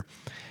up there.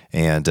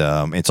 And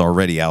it's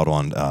already out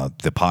on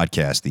the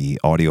podcast, the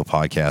audio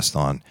podcast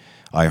on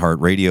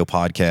iHeartRadio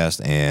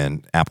podcast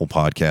and Apple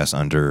Podcasts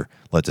under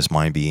Let This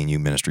Mind Be in You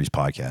Ministries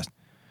podcast.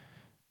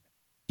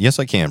 Yes,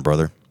 I can,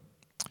 brother.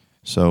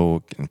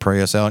 So, can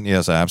pray us out?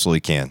 Yes, I absolutely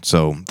can.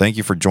 So, thank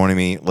you for joining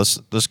me. Let's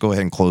go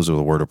ahead and close with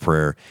a word of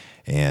prayer,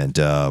 and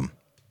I'll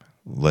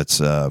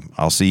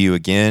see you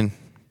again,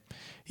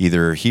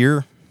 either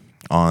here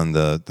on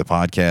the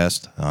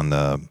podcast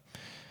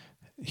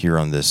here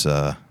on this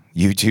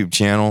YouTube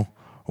channel,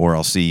 or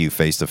I'll see you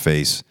face to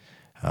face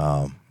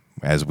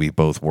as we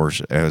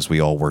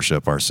all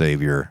worship our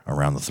Savior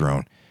around the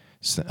throne,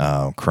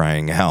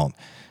 crying out,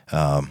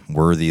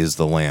 "Worthy is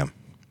the Lamb."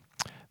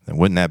 And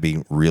wouldn't that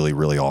be really,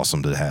 really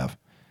awesome to have?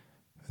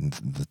 And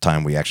the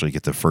time we actually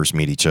get to first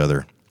meet each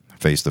other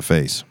face to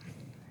face,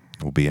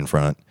 we'll be in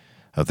front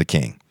of the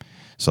King.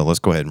 So let's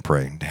go ahead and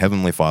pray.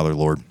 Heavenly Father,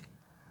 Lord,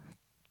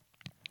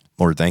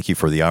 thank you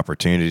for the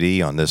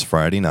opportunity on this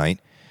Friday night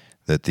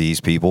that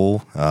these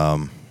people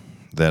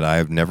that I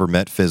have never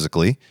met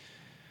physically,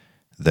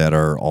 that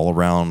are all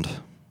around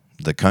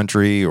the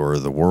country or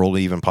the world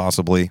even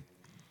possibly,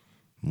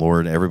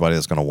 Lord, everybody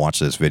that's going to watch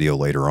this video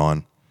later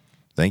on,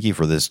 thank you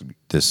for this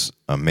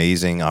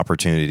amazing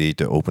opportunity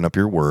to open up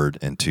your word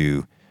and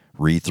to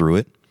read through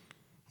it.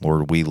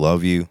 Lord, we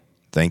love you.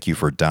 Thank you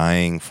for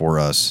dying for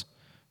us.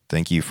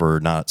 Thank you for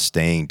not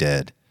staying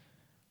dead,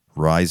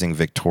 rising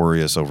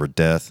victorious over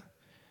death.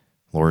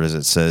 Lord, as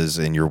it says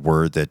in your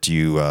word that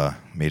you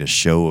made a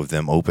show of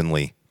them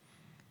openly.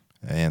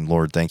 And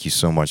Lord, thank you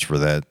so much for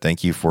that.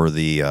 Thank you for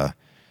the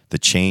the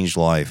changed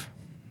life.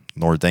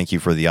 Lord, thank you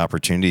for the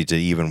opportunity to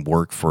even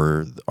work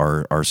for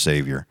our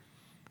Savior.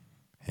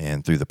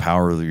 And through the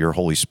power of your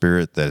Holy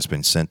Spirit that has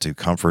been sent to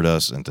comfort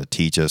us and to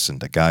teach us and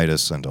to guide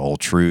us into all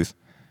truth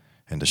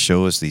and to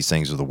show us these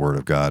things of the Word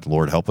of God.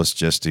 Lord, help us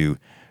just to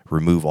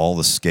remove all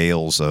the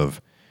scales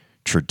of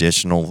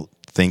traditional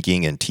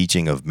thinking and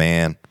teaching of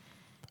man,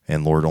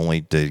 and Lord,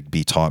 only to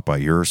be taught by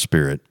your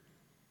Spirit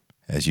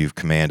as you've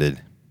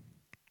commanded.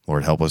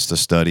 Lord, help us to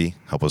study,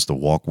 help us to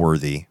walk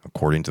worthy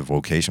according to the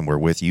vocation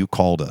wherewith you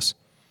called us.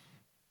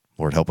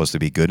 Lord, help us to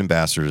be good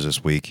ambassadors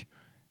this week.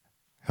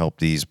 Help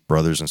these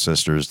brothers and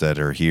sisters that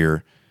are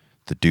here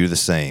to do the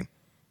same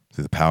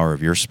through the power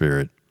of your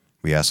Spirit.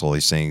 We ask all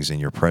these things in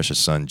your precious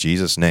Son,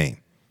 Jesus' name.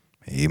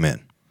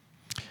 Amen.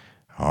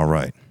 All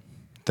right.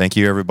 Thank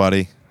you,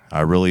 everybody.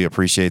 I really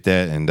appreciate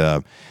that.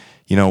 And,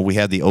 we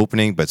had the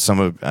opening, but some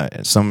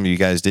of you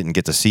guys didn't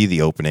get to see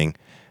the opening.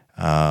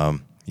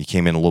 You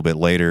came in a little bit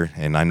later,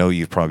 and I know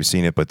you've probably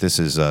seen it, but this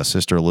is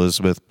Sister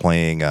Elizabeth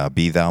playing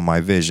Be Thou My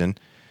Vision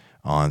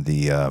on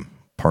the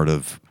part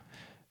of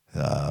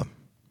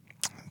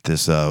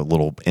this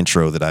little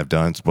intro that I've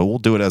done. But we'll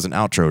do it as an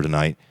outro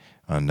tonight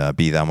on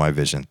Be Thou My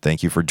Vision.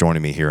 Thank you for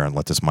joining me here on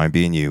Let This Mind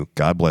Be in You.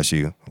 God bless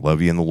you.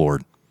 Love you in the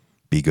Lord.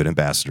 Be good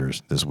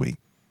ambassadors this week.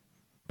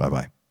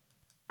 Bye-bye.